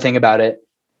 Now to think about it.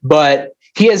 But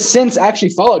he has since actually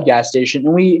followed Gas Station,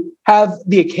 and we have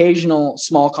the occasional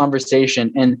small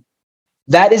conversation. And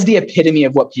that is the epitome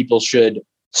of what people should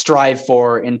strive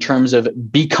for in terms of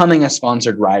becoming a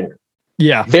sponsored rider.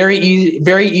 Very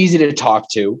easy to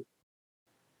talk to.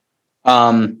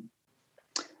 Interacts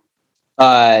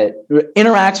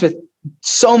with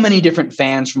so many different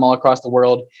fans from all across the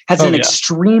world, has an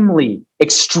extremely,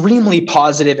 extremely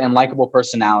positive and likable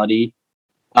personality.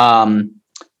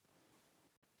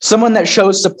 Someone that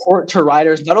shows support to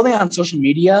riders, not only on social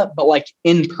media, but like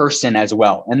in person as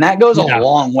well. And that goes a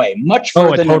long way, much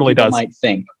further than people might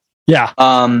think.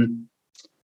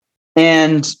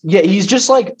 And he's just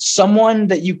like someone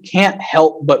that you can't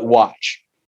help but watch.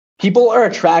 People are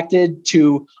attracted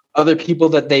to other people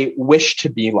that they wish to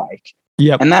be like.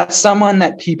 And that's someone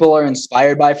that people are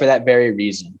inspired by for that very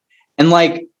reason. And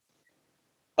like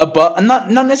above, not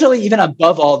necessarily even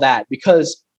above all that,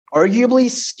 because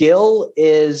arguably skill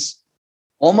is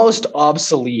almost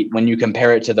obsolete when you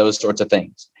compare it to those sorts of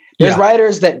things. There's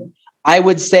riders that I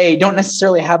would say don't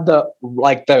necessarily have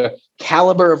the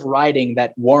caliber of riding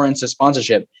that warrants a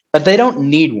sponsorship, but they don't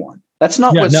need one. That's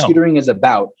not what scootering is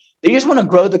about. They just want to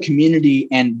grow the community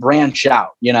and branch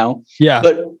out,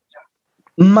 But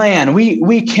man,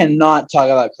 we cannot talk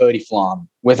about Cody Flom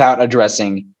without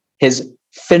addressing his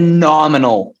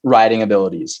phenomenal riding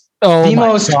abilities. Oh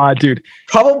my God, dude!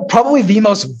 Probably the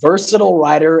most versatile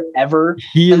rider ever.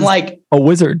 He is like a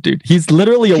wizard, dude. He's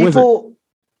literally a wizard.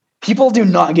 People do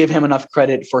not give him enough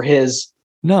credit for his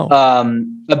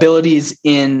abilities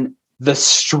in the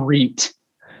street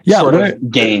sort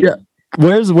of game.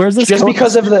 Where's this? Just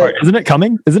because of isn't it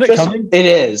coming? Isn't it coming? It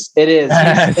is. He's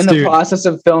in the process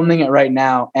of filming it right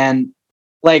now, and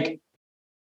like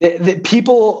the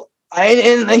people,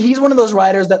 and he's one of those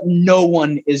riders that no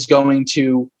one is going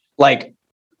to like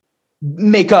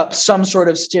make up some sort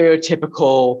of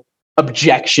stereotypical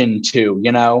objection to,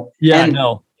 you know? Yeah, And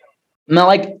no. now,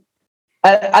 like,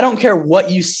 I don't care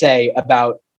what you say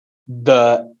about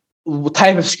the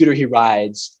type of scooter he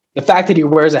rides, the fact that he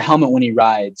wears a helmet when he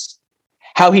rides,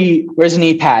 how he wears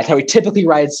knee pads, how he typically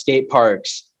rides skate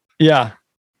parks. Yeah.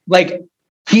 Like,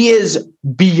 he is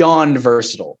beyond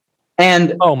versatile.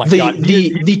 And Oh my God.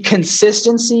 the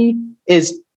consistency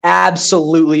is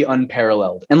absolutely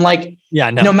unparalleled. And like, Yeah,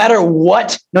 no. no matter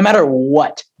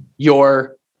what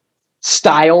your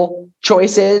style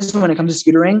choice is when it comes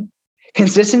to scootering,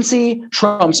 consistency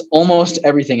trumps almost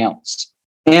everything else.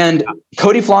 And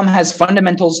Cody Flom has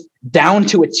fundamentals down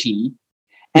to a T.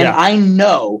 And Yeah. I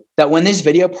know that when this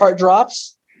video part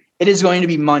drops, it is going to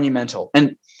be monumental.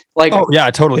 And like, Oh yeah,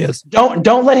 it totally is.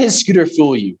 don't let his scooter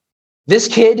fool you. This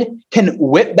kid can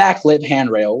whip back lip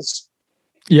handrails.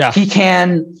 Yeah. He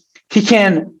can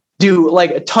do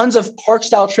like tons of park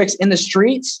style tricks in the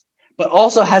streets, but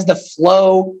also has the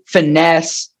flow,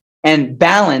 finesse, and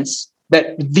balance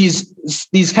that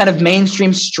these kind of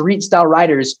mainstream street style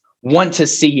riders want to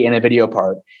see in a video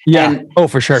part. Yeah. And oh,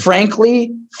 for sure.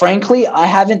 frankly, I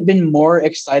haven't been more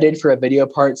excited for a video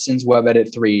part since Web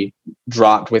Edit 3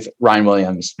 dropped with Ryan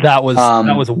Williams. That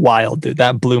was wild, dude.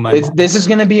 That blew my mind. This is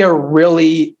going to be a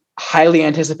really highly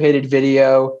anticipated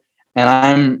video, and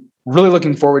I'm really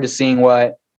looking forward to seeing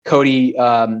what Cody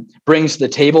brings to the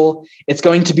table. It's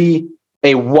going to be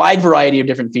a wide variety of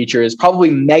different features, probably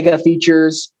mega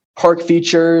features, park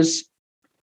features,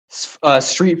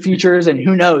 street features, and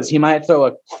who knows, he might throw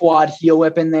a quad heel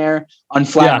whip in there on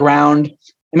flat ground.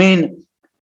 I mean,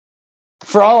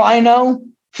 for all I know,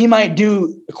 he might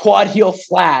do a quad heel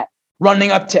flat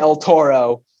running up to El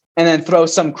Toro and then throw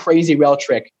some crazy rail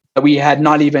trick that we had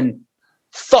not even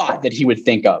thought that he would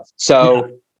think of.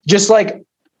 So just like,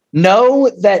 know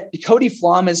that Cody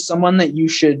Flom is someone that you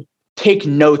should take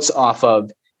notes off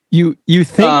of. You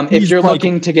think if you're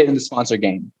looking to get in the sponsor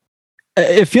game.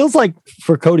 It feels like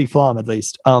for Cody Flom, at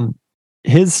least,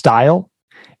 his style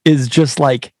is just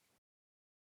like,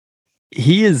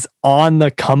 he is on the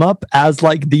come up as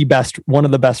like one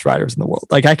of the best riders in the world.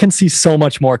 Like, I can see so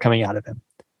much more coming out of him.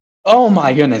 Oh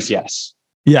my goodness. Yes.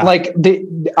 Yeah. Like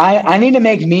I need to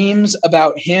make memes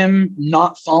about him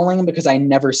not falling because I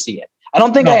never see it. I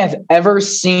don't think I have ever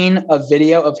seen a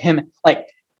video of him like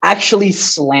actually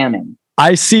slamming.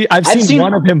 I've seen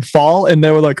one of him fall, and they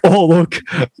were like, "Oh, look,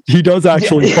 he does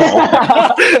actually fall."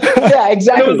 Yeah,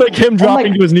 exactly. It was like him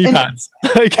dropping to his knee pads.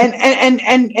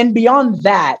 And beyond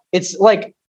that, it's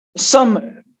like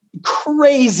some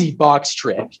crazy box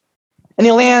trick, and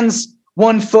he lands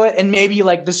one foot, and maybe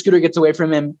like the scooter gets away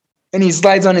from him, and he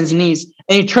slides on his knees,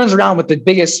 and he turns around with the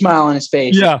biggest smile on his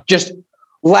face, just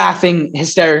laughing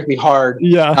hysterically hard,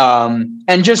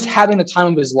 and just having the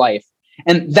time of his life,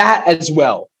 and that as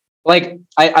well. Like,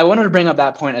 I wanted to bring up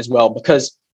that point as well,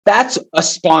 because that's a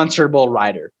sponsorable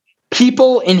rider.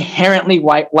 People inherently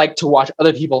like to watch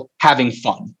other people having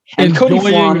fun. And Cody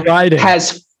Flom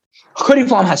has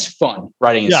fun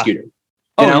riding a scooter.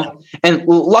 You know? And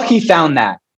Lucky found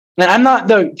that. And I'm not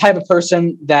the type of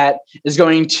person that is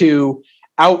going to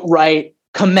outright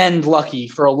commend Lucky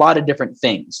for a lot of different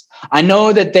things. I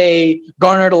know that they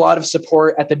garnered a lot of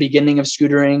support at the beginning of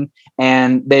scootering,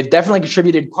 and they've definitely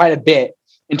contributed quite a bit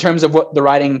in terms of what the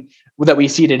riding that we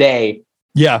see today.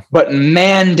 Yeah. But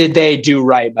man, did they do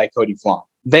right by Cody Flom.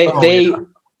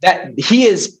 That he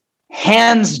is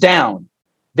hands down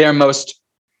their most,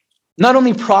 not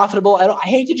only profitable. I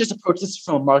hate to just approach this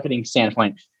from a marketing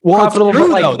standpoint. Well, profitable, it's true,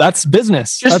 but like, though. That's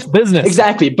business. That's business.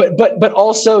 Exactly. But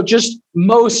also just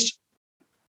most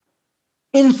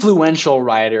influential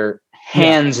rider,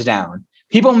 hands down.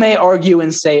 People may argue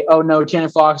and say, "Oh no, Tanner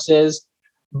Fox is,"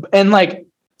 and like,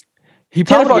 he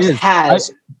Tanner Fox is.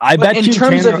 has. I bet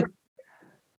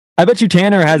you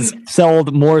Tanner has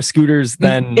sold more scooters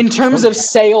than in terms of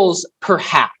sales,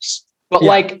 perhaps. But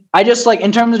like, I just like,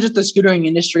 in terms of just the scootering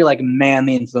industry, like, man,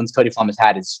 the influence Cody Flom has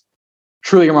had is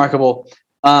truly remarkable.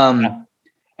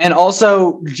 And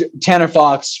also Tanner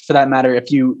Fox, for that matter,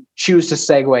 if you choose to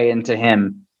segue into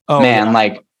him,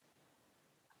 like,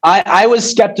 I was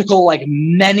skeptical, like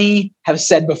many have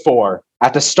said before,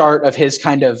 at the start of his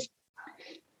kind of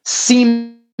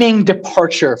seeming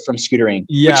departure from scootering,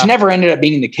 which never ended up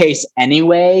being the case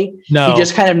anyway. No, he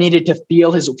just kind of needed to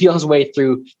feel his way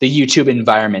through the YouTube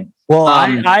environment. Well,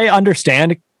 I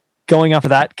understand, going off of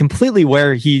that, completely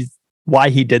why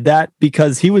he did that,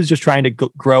 because he was just trying to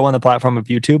grow on the platform of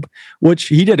YouTube, which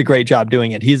he did a great job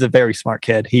doing it. He's a very smart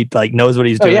kid. He like knows what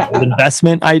he's doing.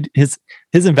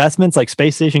 His investments, like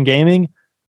Space Station Gaming,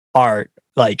 are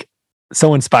like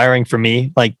so inspiring for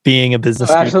me, like being a business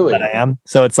student absolutely. that I am.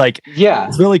 So it's like, Yeah.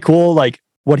 it's really cool. Like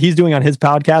what he's doing on his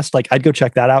podcast, like I'd go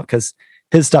check that out because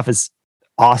his stuff is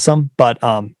awesome. But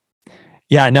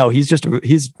yeah, no, he's a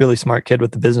really smart kid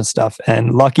with the business stuff,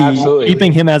 and Lucky Absolutely.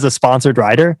 keeping him as a sponsored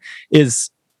rider is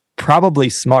probably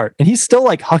smart. And he's still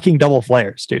like hucking double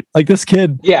flares, dude. Like this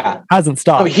kid Yeah. hasn't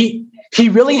stopped. Oh, he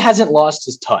really hasn't lost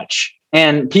his touch.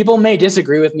 And people may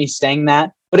disagree with me saying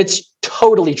that, but it's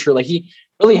totally true. Like he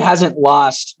really hasn't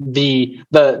lost the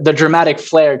dramatic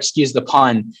flair, excuse the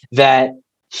pun, that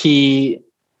he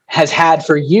has had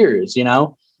for years, you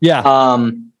know? Yeah.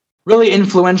 Really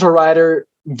influential rider,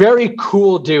 very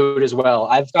cool dude as well.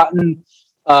 I've gotten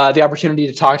the opportunity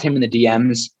to talk to him in the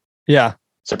DMs. Yeah.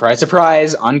 Surprise,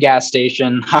 surprise, on gas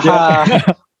station.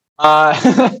 Yeah.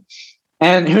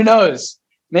 And who knows?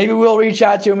 Maybe we'll reach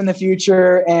out to him in the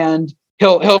future and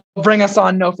he'll bring us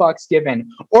on No Fucks Given.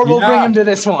 Or we'll bring him to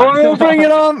this one. Or we'll bring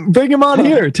him on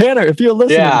here. Tanner, if you're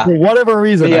listening for whatever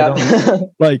reason, Yeah.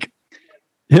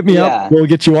 hit me up. We'll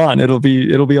get you on. It'll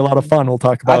be a lot of fun. We'll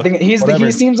talk about. I think he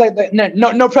seems like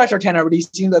no pressure, Tanner, but he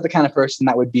seems like the kind of person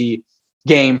that would be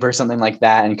game for something like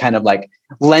that and kind of like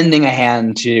lending a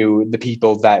hand to the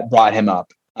people that brought him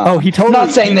up. He totally.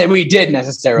 Not saying that we did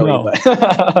necessarily,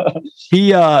 but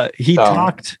he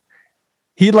talked.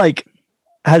 He like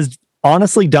has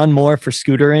honestly done more for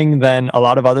scootering than a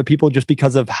lot of other people, just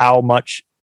because of how much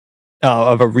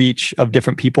of a reach of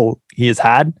different people he has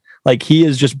had. Like he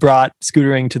has just brought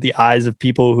scootering to the eyes of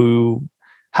people who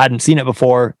hadn't seen it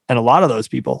before, and a lot of those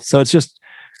people. So it's just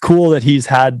cool that he's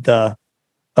had the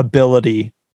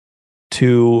ability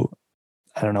to,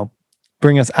 I don't know,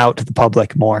 bring us out to the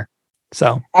public more.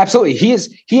 So absolutely, he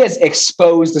has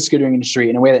exposed the scootering industry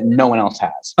in a way that no one else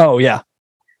has. Oh yeah.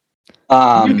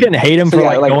 You can hate him for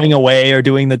going away or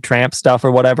doing the tramp stuff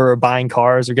or whatever, or buying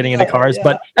cars or getting into cars,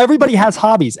 but everybody has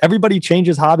hobbies. Everybody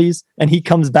changes hobbies, and he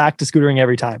comes back to scootering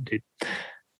every time, dude.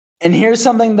 And here's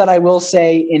something that I will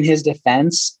say in his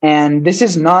defense, and this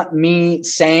is not me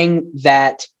saying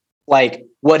that like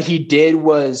what he did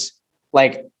was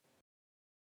like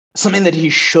something that he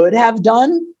should have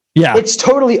done. Yeah, it's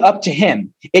totally up to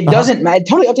him. It doesn't matter.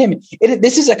 Totally up to him.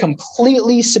 This is a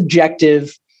completely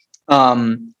subjective,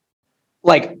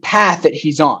 like path that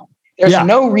he's on. There's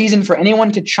no reason for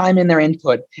anyone to chime in their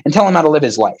input and tell him how to live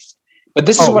his life. But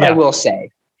this is what I will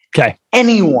say. Okay.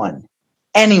 Anyone,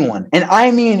 and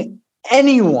I mean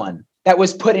anyone that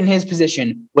was put in his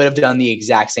position would have done the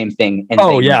exact same thing. And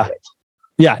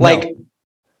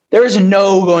there is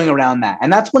no going around that.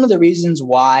 And that's one of the reasons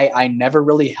why I never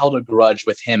really held a grudge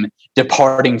with him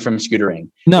departing from scootering.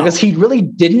 No. Because he really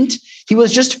didn't. He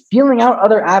was just feeling out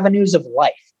other avenues of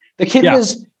life. The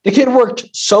kid worked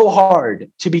so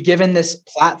hard to be given this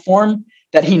platform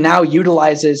that he now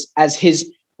utilizes as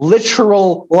his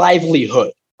literal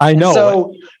livelihood. I know.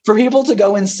 So for people to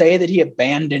go and say that he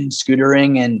abandoned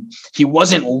scootering and he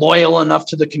wasn't loyal enough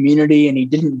to the community and he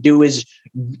didn't do his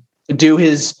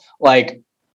like,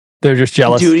 they're just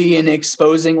jealous. Duty and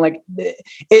exposing, like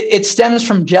it stems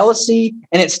from jealousy,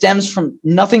 and it stems from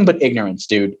nothing but ignorance,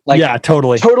 dude. Like, yeah,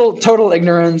 totally. Total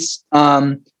ignorance.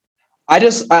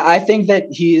 I think that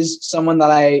he's someone that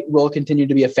I will continue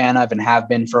to be a fan of and have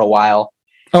been for a while.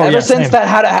 Ever since that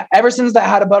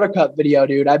How to Buttercup video,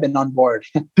 dude, I've been on board.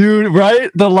 Dude, right?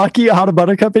 The Lucky How to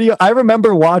Buttercup video. I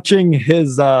remember watching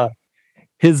his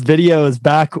videos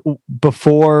back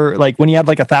before, like when he had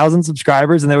like 1,000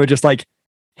 subscribers, and they were just like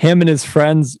him and his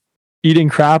friends eating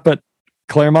crap at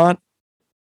Claremont.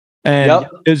 And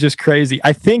it was just crazy.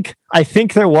 I think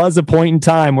there was a point in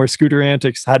time where Scooter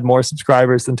Antics had more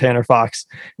subscribers than Tanner Fox.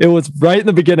 It was right in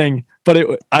the beginning,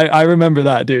 but I remember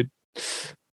that, dude.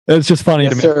 It's just funny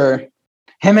to me. Sir.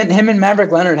 Him and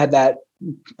Maverick Leonard had that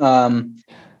that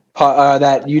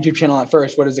YouTube channel at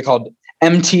first. What is it called?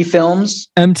 MT Films.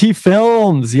 MT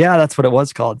Films. Yeah, that's what it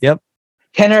was called. Yep.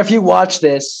 Tanner, if you watch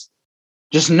this,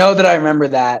 just know that I remember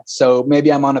that. So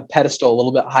maybe I'm on a pedestal a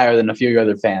little bit higher than a few of your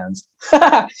other fans.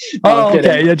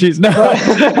 Okay. Yeah, geez. No.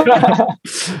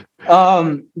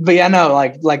 But yeah, no,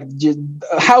 like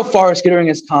how far scootering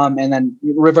has come, and then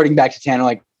reverting back to Tanner,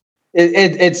 like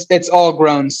it's all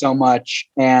grown so much,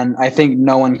 and I think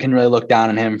no one can really look down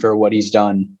on him for what he's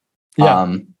done.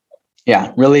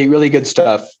 Yeah. Really, really good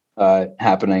stuff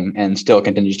happening, and still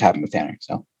continues to happen with Tanner.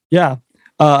 So yeah.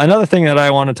 Another thing that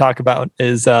I want to talk about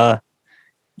is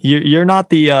you're not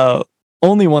the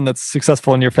only one that's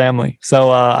successful in your family. So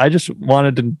I just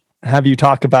wanted to have you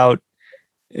talk about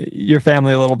your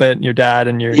family a little bit, and your dad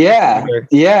and your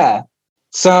yeah.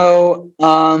 So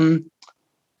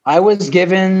I was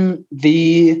given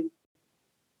the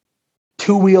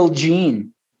two-wheel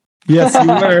gene Yes, you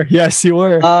were. Yes, you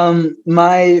were.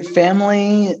 My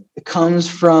family comes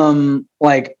from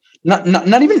like not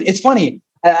even. It's funny.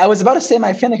 I was about to say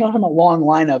my family comes from a long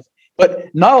line of, but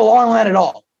not a long line at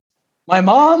all. My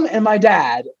mom and my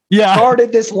dad Yeah.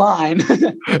 started this line,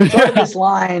 this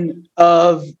line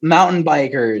of mountain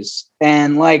bikers,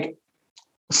 and like,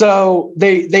 so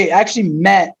they actually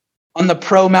met on the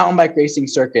pro mountain bike racing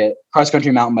circuit, cross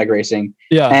country mountain bike racing.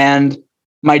 Yeah. And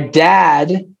my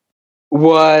dad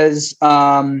was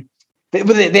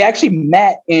they actually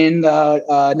met in the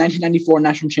 1994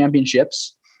 national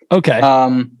championships. Okay.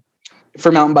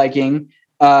 For mountain biking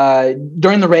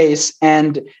during the race,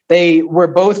 and they were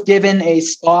both given a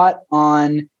spot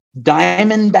on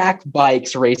Diamondback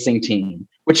Bikes racing team,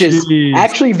 which is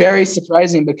actually very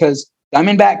surprising because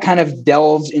Diamondback kind of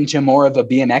delves into more of a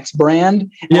BMX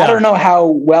brand. Yeah. I don't know how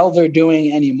well they're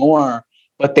doing anymore,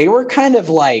 but they were kind of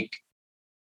like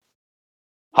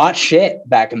hot shit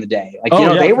back in the day. Like,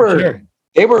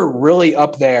 they were really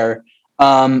up there.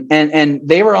 And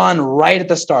they were on right at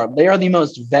the start. They are the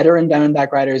most veteran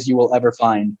Diamondback riders you will ever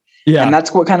find. Yeah. And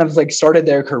that's what kind of like started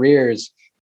their careers.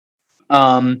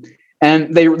 And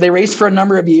they raced for a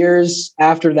number of years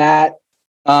after that.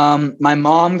 My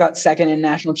mom got second in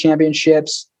national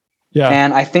championships. Yeah.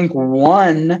 And I think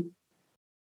one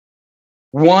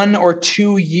or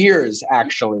 2 years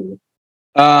actually.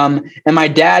 And my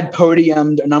dad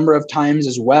podiumed a number of times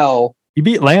as well. You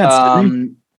beat Lance, didn't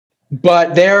you?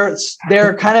 But their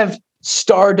kind of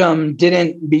stardom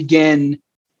didn't begin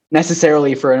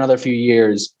necessarily for another few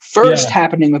years. First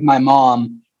happening with my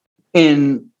mom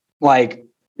in like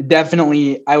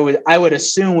definitely I would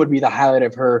assume would be the highlight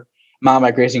of her mountain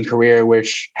bike racing career,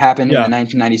 which happened in the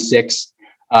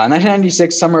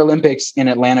 1996 Summer Olympics in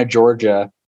Atlanta,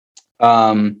 Georgia.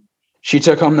 She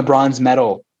took home the bronze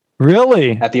medal.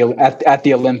 Really? At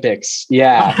the Olympics.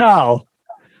 Yeah. Wow.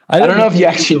 I don't know if you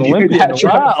actually knew that.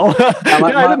 Wow.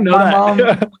 I didn't know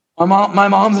that. My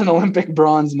mom's an Olympic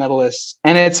bronze medalist,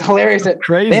 and it's hilarious that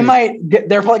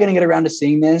they're probably going to get around to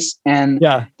seeing this, and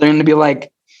they're going to be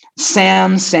like,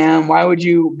 Sam, why would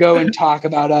you go and talk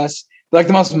about us? They're like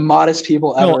the most modest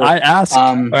people ever. No, I asked,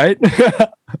 right?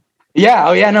 Yeah.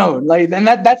 Oh yeah. No. Like, and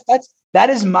that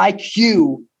is my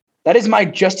cue. That is my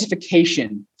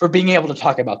justification for being able to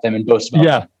talk about them and boast about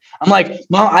them. I'm like,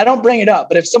 Mom, I don't bring it up,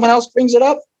 but if someone else brings it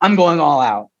up, I'm going all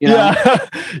out. You know?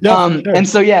 Sure. And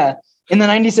so, in the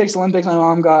 96 Olympics, my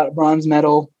mom got a bronze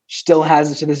medal. She still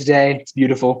has it to this day. It's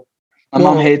beautiful. My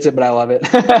mom hates it, but I love it.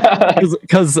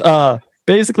 Because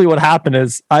basically what happened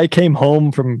is I came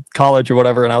home from college or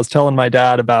whatever, and I was telling my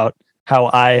dad about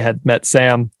how I had met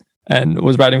Sam and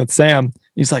was riding with Sam.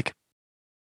 He's like,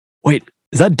 wait,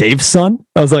 is that Dave's son?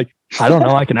 I was like, I don't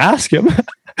know. I can ask him.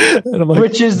 And I'm like,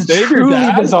 which is truly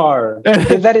bizarre.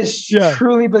 That is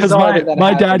truly bizarre.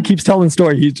 My dad keeps telling the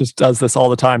story. He just does this all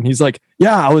the time. He's like,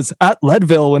 yeah, I was at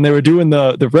Leadville when they were doing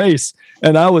the race,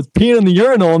 and I was peeing in the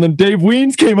urinal, and then Dave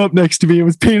Weens came up next to me and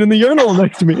was peeing in the urinal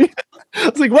next to me. I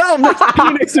was like, wow, I'm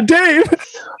peeing next to Dave.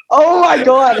 Oh my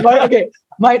God.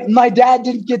 My dad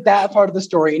didn't get that part of the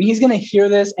story, and he's going to hear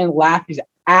this and laugh his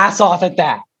ass off at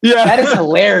that. Yeah. That is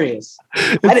hilarious.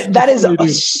 That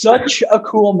is such a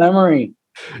cool memory.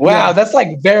 Wow, that's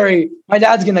like my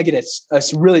dad's gonna get a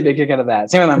really big kick out of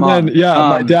that. Same with my mom. Then,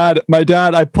 my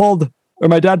dad pulled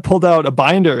out a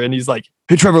binder, and he's like,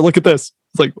 hey Trevor, look at this.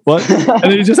 It's like, what? And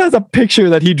then he just has a picture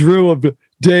that he drew of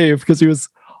Dave because he was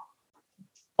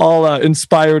all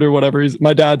inspired or whatever.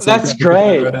 My dad's that's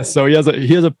great. So we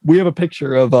have a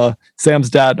picture of Sam's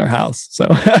dad in our house. So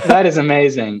that is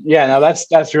amazing. Yeah, no,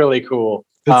 that's really cool.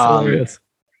 It's hilarious.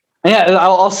 Yeah,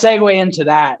 I'll segue into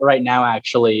that right now,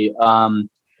 actually.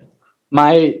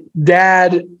 My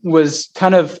dad was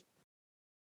kind of,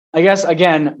 I guess,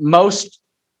 again, most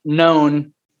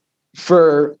known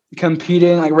for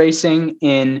competing, like racing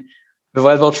in the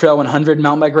Leadville Trail 100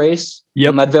 mountain bike race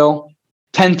in Leadville.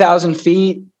 10,000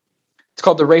 feet. It's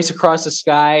called the Race Across the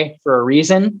Sky for a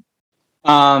reason.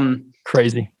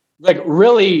 Crazy. Like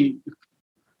really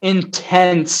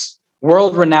intense,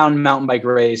 world-renowned mountain bike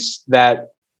race that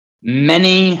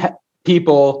many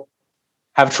people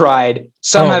have tried.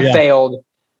 Some have failed.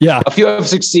 Yeah. A few have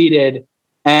succeeded.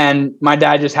 And my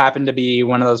dad just happened to be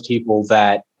one of those people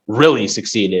that really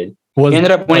succeeded. He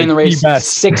ended up winning the race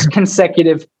six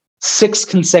consecutive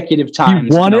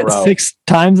times. He won it 6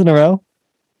 times in a row.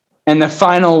 And the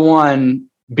final one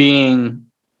being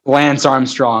Lance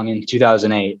Armstrong in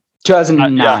 2009.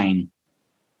 2009.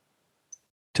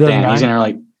 Damn, he's in there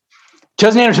like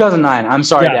 2008 or 2009. I'm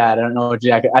sorry, Dad. I don't know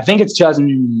exactly. I think it's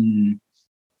 2000.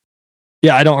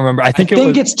 Yeah, I don't remember. I think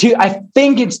it's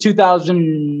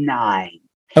 2009.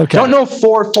 Okay. Don't know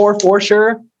for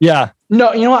sure, Yeah.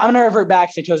 No, you know what? I'm gonna revert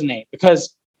back to 2008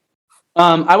 because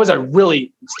I was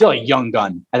still a young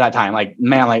gun at that time. Like,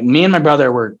 man, like me and my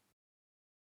brother were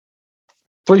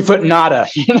 3 foot nada,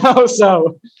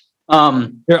 So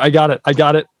Here, I got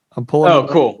it. I'm pulling. Oh,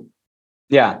 cool.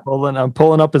 Yeah. I'm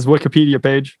pulling up his Wikipedia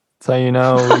page. So you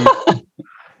know.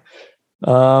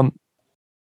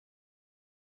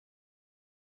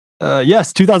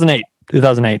 Yes, 2008.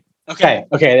 2008. Okay,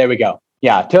 there we go.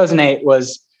 Yeah, 2008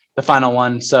 was the final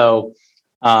one. So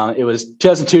it was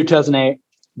 2002, 2008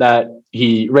 that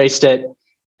he raced it.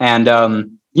 And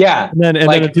yeah. And then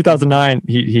in 2009,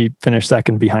 he finished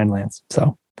second behind Lance.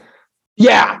 So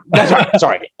yeah, that's right.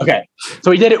 Sorry. Okay.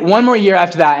 So he did it one more year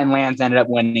after that, and Lance ended up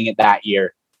winning it that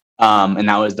year. And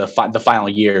that was the final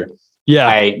year. Yeah.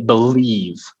 I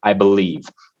believe.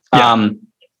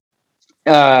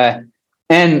 Yeah.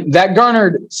 And that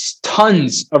garnered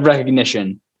tons of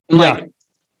recognition. And like,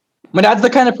 my dad's the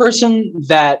kind of person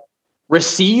that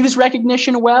receives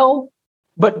recognition well,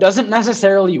 but doesn't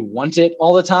necessarily want it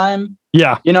all the time.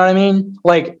 Yeah. You know what I mean?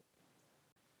 Like,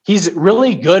 he's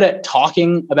really good at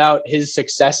talking about his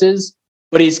successes,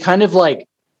 but he's kind of like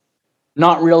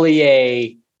not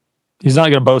really he's not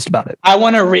going to boast about it. I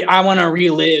want to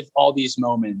relive all these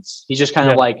moments. He's just kind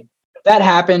of like, that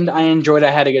happened. I enjoyed it.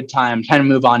 I had a good time. Kind of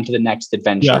move on to the next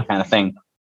adventure kind of thing.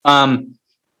 And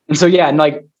so, and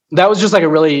like, that was just like a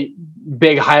really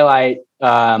big highlight.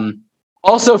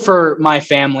 Also for my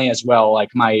family as well, like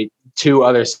my 2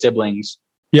 other siblings,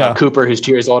 Cooper, who's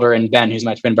 2 years older, and Ben, who's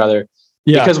my twin brother,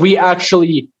 because we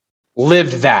actually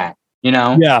lived that,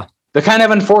 Yeah. The kind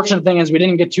of unfortunate thing is we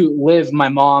didn't get to live my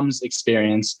mom's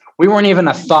experience. We weren't even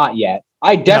a thought yet.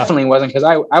 I definitely wasn't, because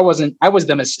I was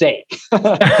the mistake.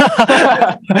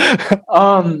 I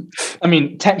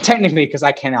mean, technically, because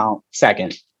I came out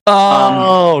second.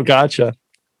 Oh, gotcha.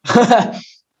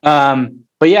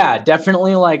 But yeah,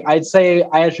 definitely, like, I'd say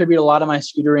I attribute a lot of my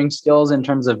scootering skills in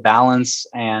terms of balance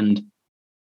and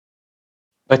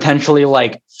potentially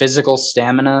like physical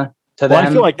stamina to them.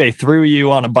 I feel like they threw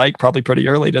you on a bike probably pretty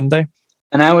early, didn't they?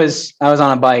 And I was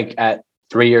on a bike at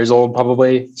 3 years old,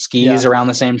 probably skis around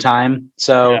the same time.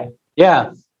 So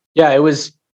yeah, it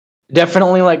was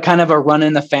definitely like kind of a run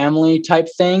in the family type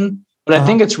thing. But I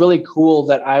think it's really cool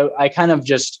that I kind of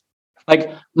just like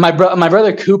my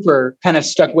brother Cooper kind of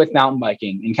stuck with mountain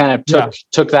biking and kind of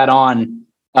took that on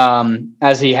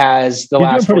as he has the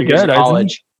last 4 years of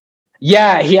college.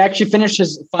 Yeah, he actually finished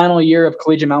his final year of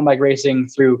collegiate mountain bike racing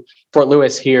through Fort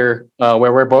Lewis here,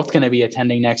 where we're both going to be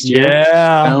attending next year.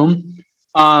 Yeah.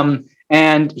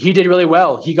 And he did really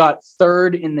well. He got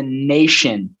 3rd in the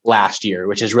nation last year,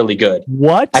 which is really good.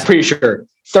 What? I'm pretty sure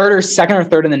 3rd or 2nd or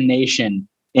 3rd in the nation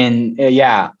in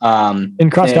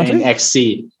cross country, in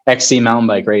XC mountain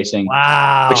bike racing.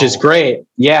 Wow, which is great.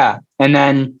 Yeah, and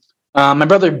then my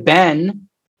brother Ben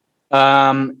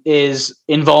is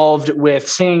involved with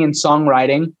singing and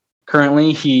songwriting.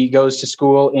 Currently, he goes to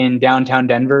school in downtown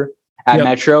Denver at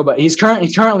Metro, but he's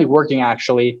currently working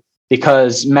actually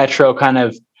because Metro kind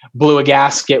of blew a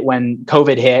gasket when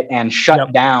COVID hit and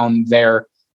shut down their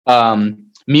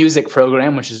music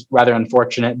program, which is rather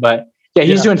unfortunate. But yeah,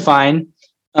 he's doing fine.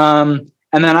 And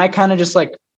then I kind of just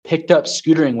like picked up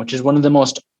scootering, which is one of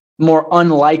the more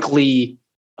unlikely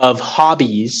of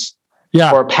hobbies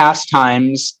or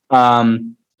pastimes.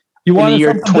 You want in the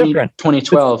year different.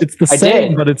 2012. It's the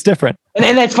same, but it's different.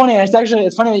 And it's funny.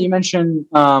 It's funny that you mentioned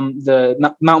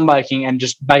the mountain biking and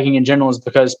just biking in general, is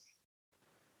because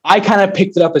I kind of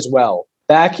picked it up as well.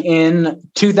 Back in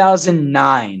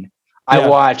 2009, I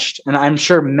watched, and I'm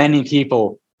sure many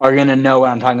people are going to know what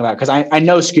I'm talking about, because I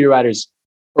know scooter riders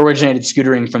originated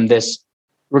scootering from this,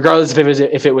 regardless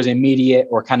if it was immediate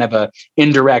or kind of a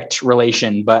indirect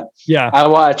relation. But I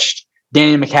watched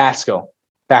Danny McCaskill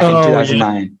back in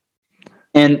 2009. Yeah.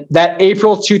 And that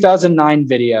April 2009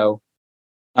 video,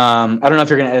 I don't know if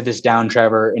you're going to edit this down,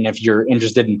 Trevor, and if you're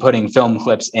interested in putting film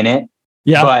clips in it.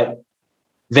 Yeah. But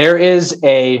there is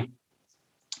a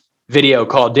video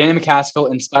called Danny McCaskill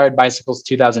Inspired Bicycles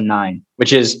 2009,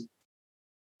 which is,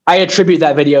 I attribute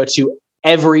that video to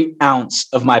every ounce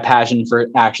of my passion for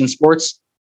action sports.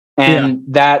 And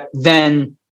that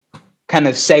then kind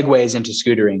of segues into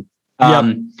scootering.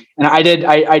 And I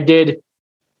did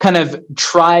kind of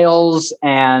trials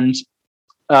and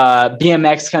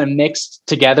BMX kind of mixed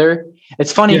together.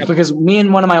 It's funny because me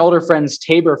and one of my older friends,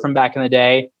 Tabor from back in the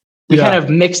day, we kind of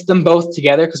mixed them both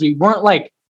together because we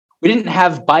didn't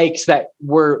have bikes that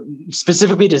were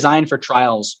specifically designed for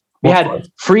trials. We had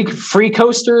free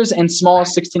coasters and small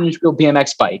 16-inch wheel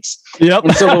BMX bikes. Yep.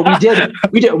 And so what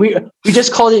we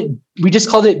just called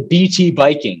it BT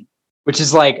biking. which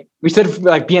is like, we said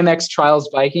like BMX Trials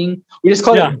Biking. We just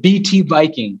called it BT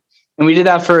Biking. And we did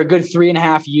that for a good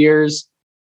 3.5 years.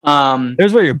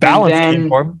 There's where your balance came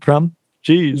from.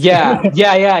 Jeez.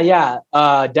 Yeah.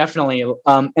 Definitely.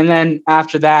 And then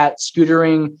after that,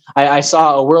 scootering, I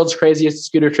saw a World's Craziest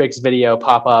Scooter Tricks video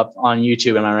pop up on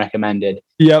YouTube, and I recommended.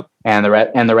 Yep. And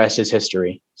the rest is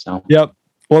history. So. Yep.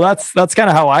 Well, that's kind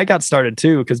of how I got started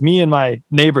too, because me and my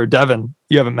neighbor Devin,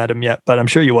 you haven't met him yet, but I'm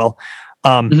sure you will.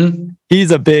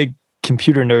 He's a big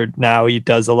computer nerd now.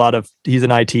 He's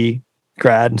an IT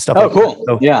grad and stuff. Oh, cool.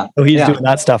 So he's doing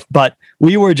that stuff. But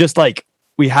we were just like,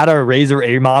 we had our Razor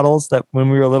A models that when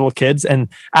we were little kids. And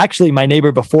actually my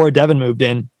neighbor before Devin moved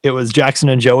in, it was Jackson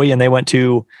and Joey, and they went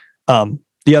to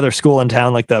the other school in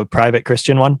town, like the private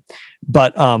Christian one.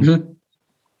 But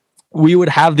we would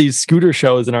have these scooter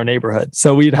shows in our neighborhood.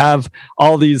 So we'd have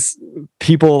all these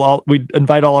people, we'd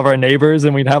invite all of our neighbors,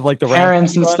 and we'd have like the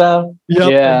parents and stuff.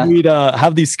 Yep. Yeah. And we'd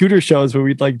have these scooter shows where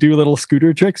we'd like do little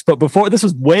scooter tricks. But this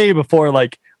was way before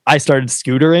like I started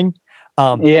scootering.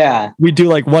 We'd do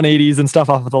like 180s and stuff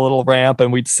off of the little ramp,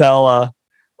 and we'd sell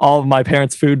all of my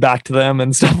parents' food back to them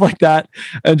and stuff like that,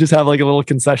 and just have like a little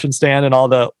concession stand, and all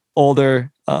the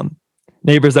older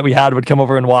neighbors that we had would come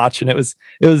over and watch. And it was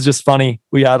just funny.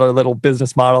 We had our little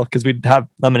business model because we'd have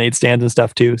lemonade stands and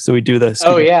stuff too. So we'd do this.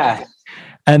 Oh yeah.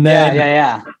 And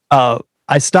then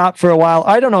I stopped for a while.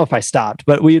 I don't know if I stopped,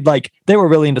 but they were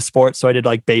really into sports. So I did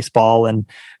like baseball and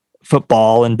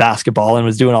football and basketball and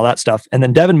was doing all that stuff. And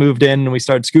then Devin moved in and we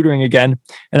started scootering again.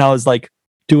 And I was like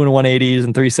doing 180s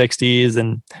and 360s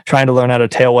and trying to learn how to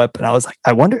tail whip. And I was like,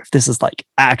 I wonder if this is like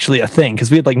actually a thing, because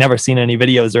we had like never seen any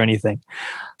videos or anything.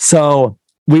 So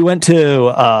we went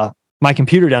to my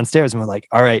computer downstairs and we're like,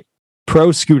 all right, pro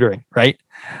scootering, right?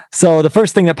 So the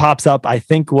first thing that pops up, I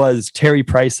think, was Terry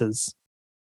Price's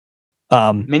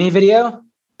mini video.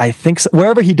 I think so,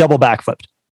 wherever he double backflipped.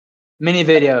 Mini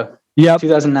video. Yep.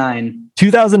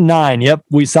 2009. Yep.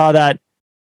 We saw that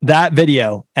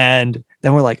video, and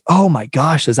then we're like, oh my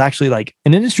gosh, there's actually like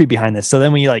an industry behind this. So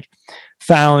then we I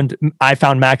found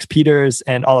Max Peters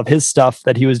and all of his stuff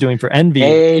that he was doing for Envy.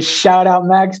 Hey, shout out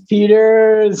Max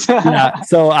Peters. Yeah.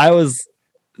 So I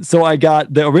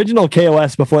got the original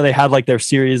KOS before they had like their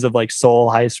series of like Soul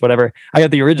Heist, whatever. I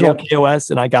got the original KOS,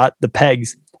 and I got the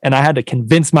pegs, and I had to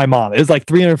convince my mom. It was like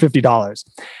 $350.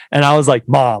 And I was like,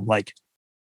 Mom, like,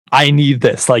 I need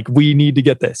this. Like, we need to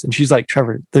get this. And she's like,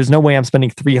 Trevor, there's no way I'm spending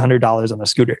 $300 on a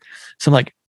scooter. So I'm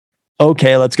like,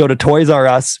 okay, let's go to Toys R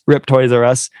Us, rip Toys R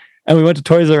Us. And we went to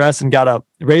Toys R Us and got a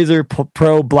Razor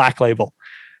Pro Black Label.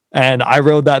 And I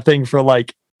rode that thing for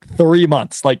like 3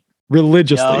 months, like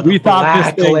religiously. We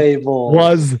thought this thing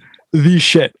was the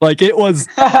shit. Like, it was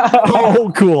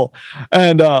so cool.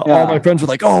 And all my friends were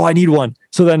like, oh, I need one.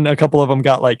 So then a couple of them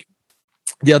got like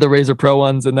the other Razor Pro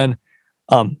ones. And then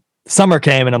summer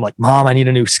came, and I'm like, Mom, I need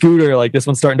a new scooter. Like, this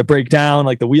one's starting to break down.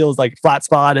 Like, the wheels like flat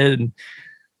spotted. And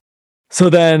so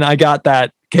then I got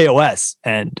that KOS,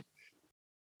 and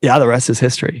the rest is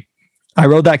history. I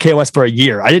rode that KOS for a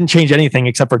year. I didn't change anything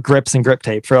except for grips and grip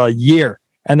tape for a year.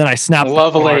 And then I snapped.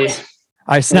 Lovely.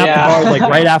 I snapped the bars like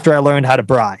right after I learned how to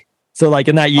bri. So like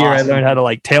in that year, I learned how to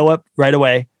like tail whip right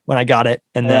away when I got it.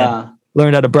 And then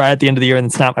learned how to bri at the end of the year, and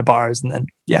then snap my bars. And then,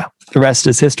 the rest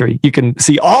is history. You can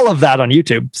see all of that on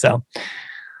YouTube. So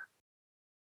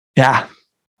yeah.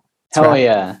 Hell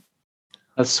yeah.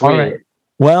 That's sweet. All right.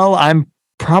 Well, I'm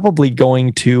probably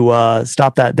going to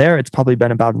stop that there. It's probably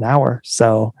been about an hour.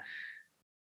 So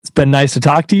it's been nice to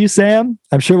talk to you, Sam.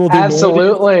 I'm sure we'll do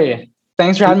absolutely.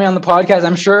 Thanks for having me on the podcast.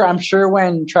 I'm sure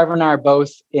when Trevor and I are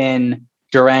both in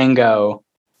Durango,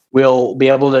 we'll be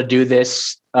able to do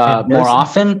this more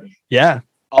often. Yeah.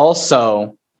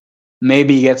 Also,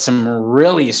 maybe get some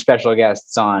really special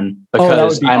guests on,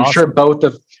 because I'm sure both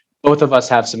of us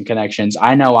have some connections.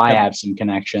 I know I have some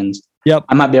connections. Yep.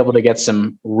 I might be able to get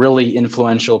some really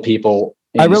influential people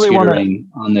in scootering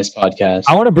on this podcast.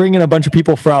 I want to bring in a bunch of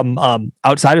people from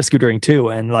outside of scootering too,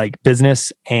 and like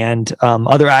business and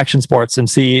other action sports, and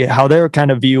see how their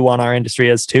kind of view on our industry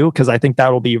is too, because I think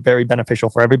that will be very beneficial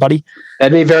for everybody.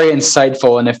 That'd be very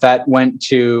insightful. And if that went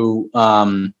to,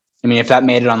 if that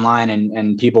made it online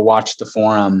and people watched the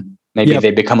forum, maybe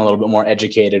they become a little bit more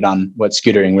educated on what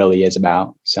scootering really is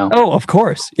about. So, of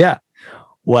course. Yeah.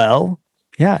 Well,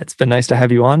 it's been nice to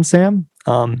have you on, Sam.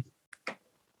 Thank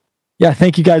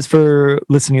you guys for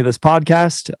listening to this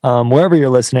podcast. Wherever you're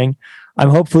listening,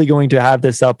 I'm hopefully going to have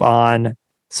this up on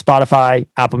Spotify,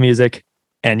 Apple Music,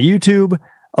 and YouTube,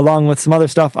 along with some other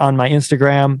stuff on my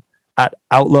Instagram at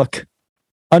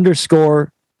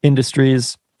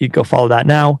Outlook_Industries. You can go follow that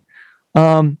now.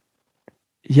 Thank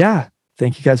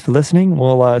you guys for listening.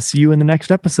 We'll see you in the next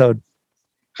episode.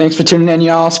 Thanks for tuning in,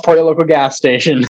 y'all. Support your local gas station.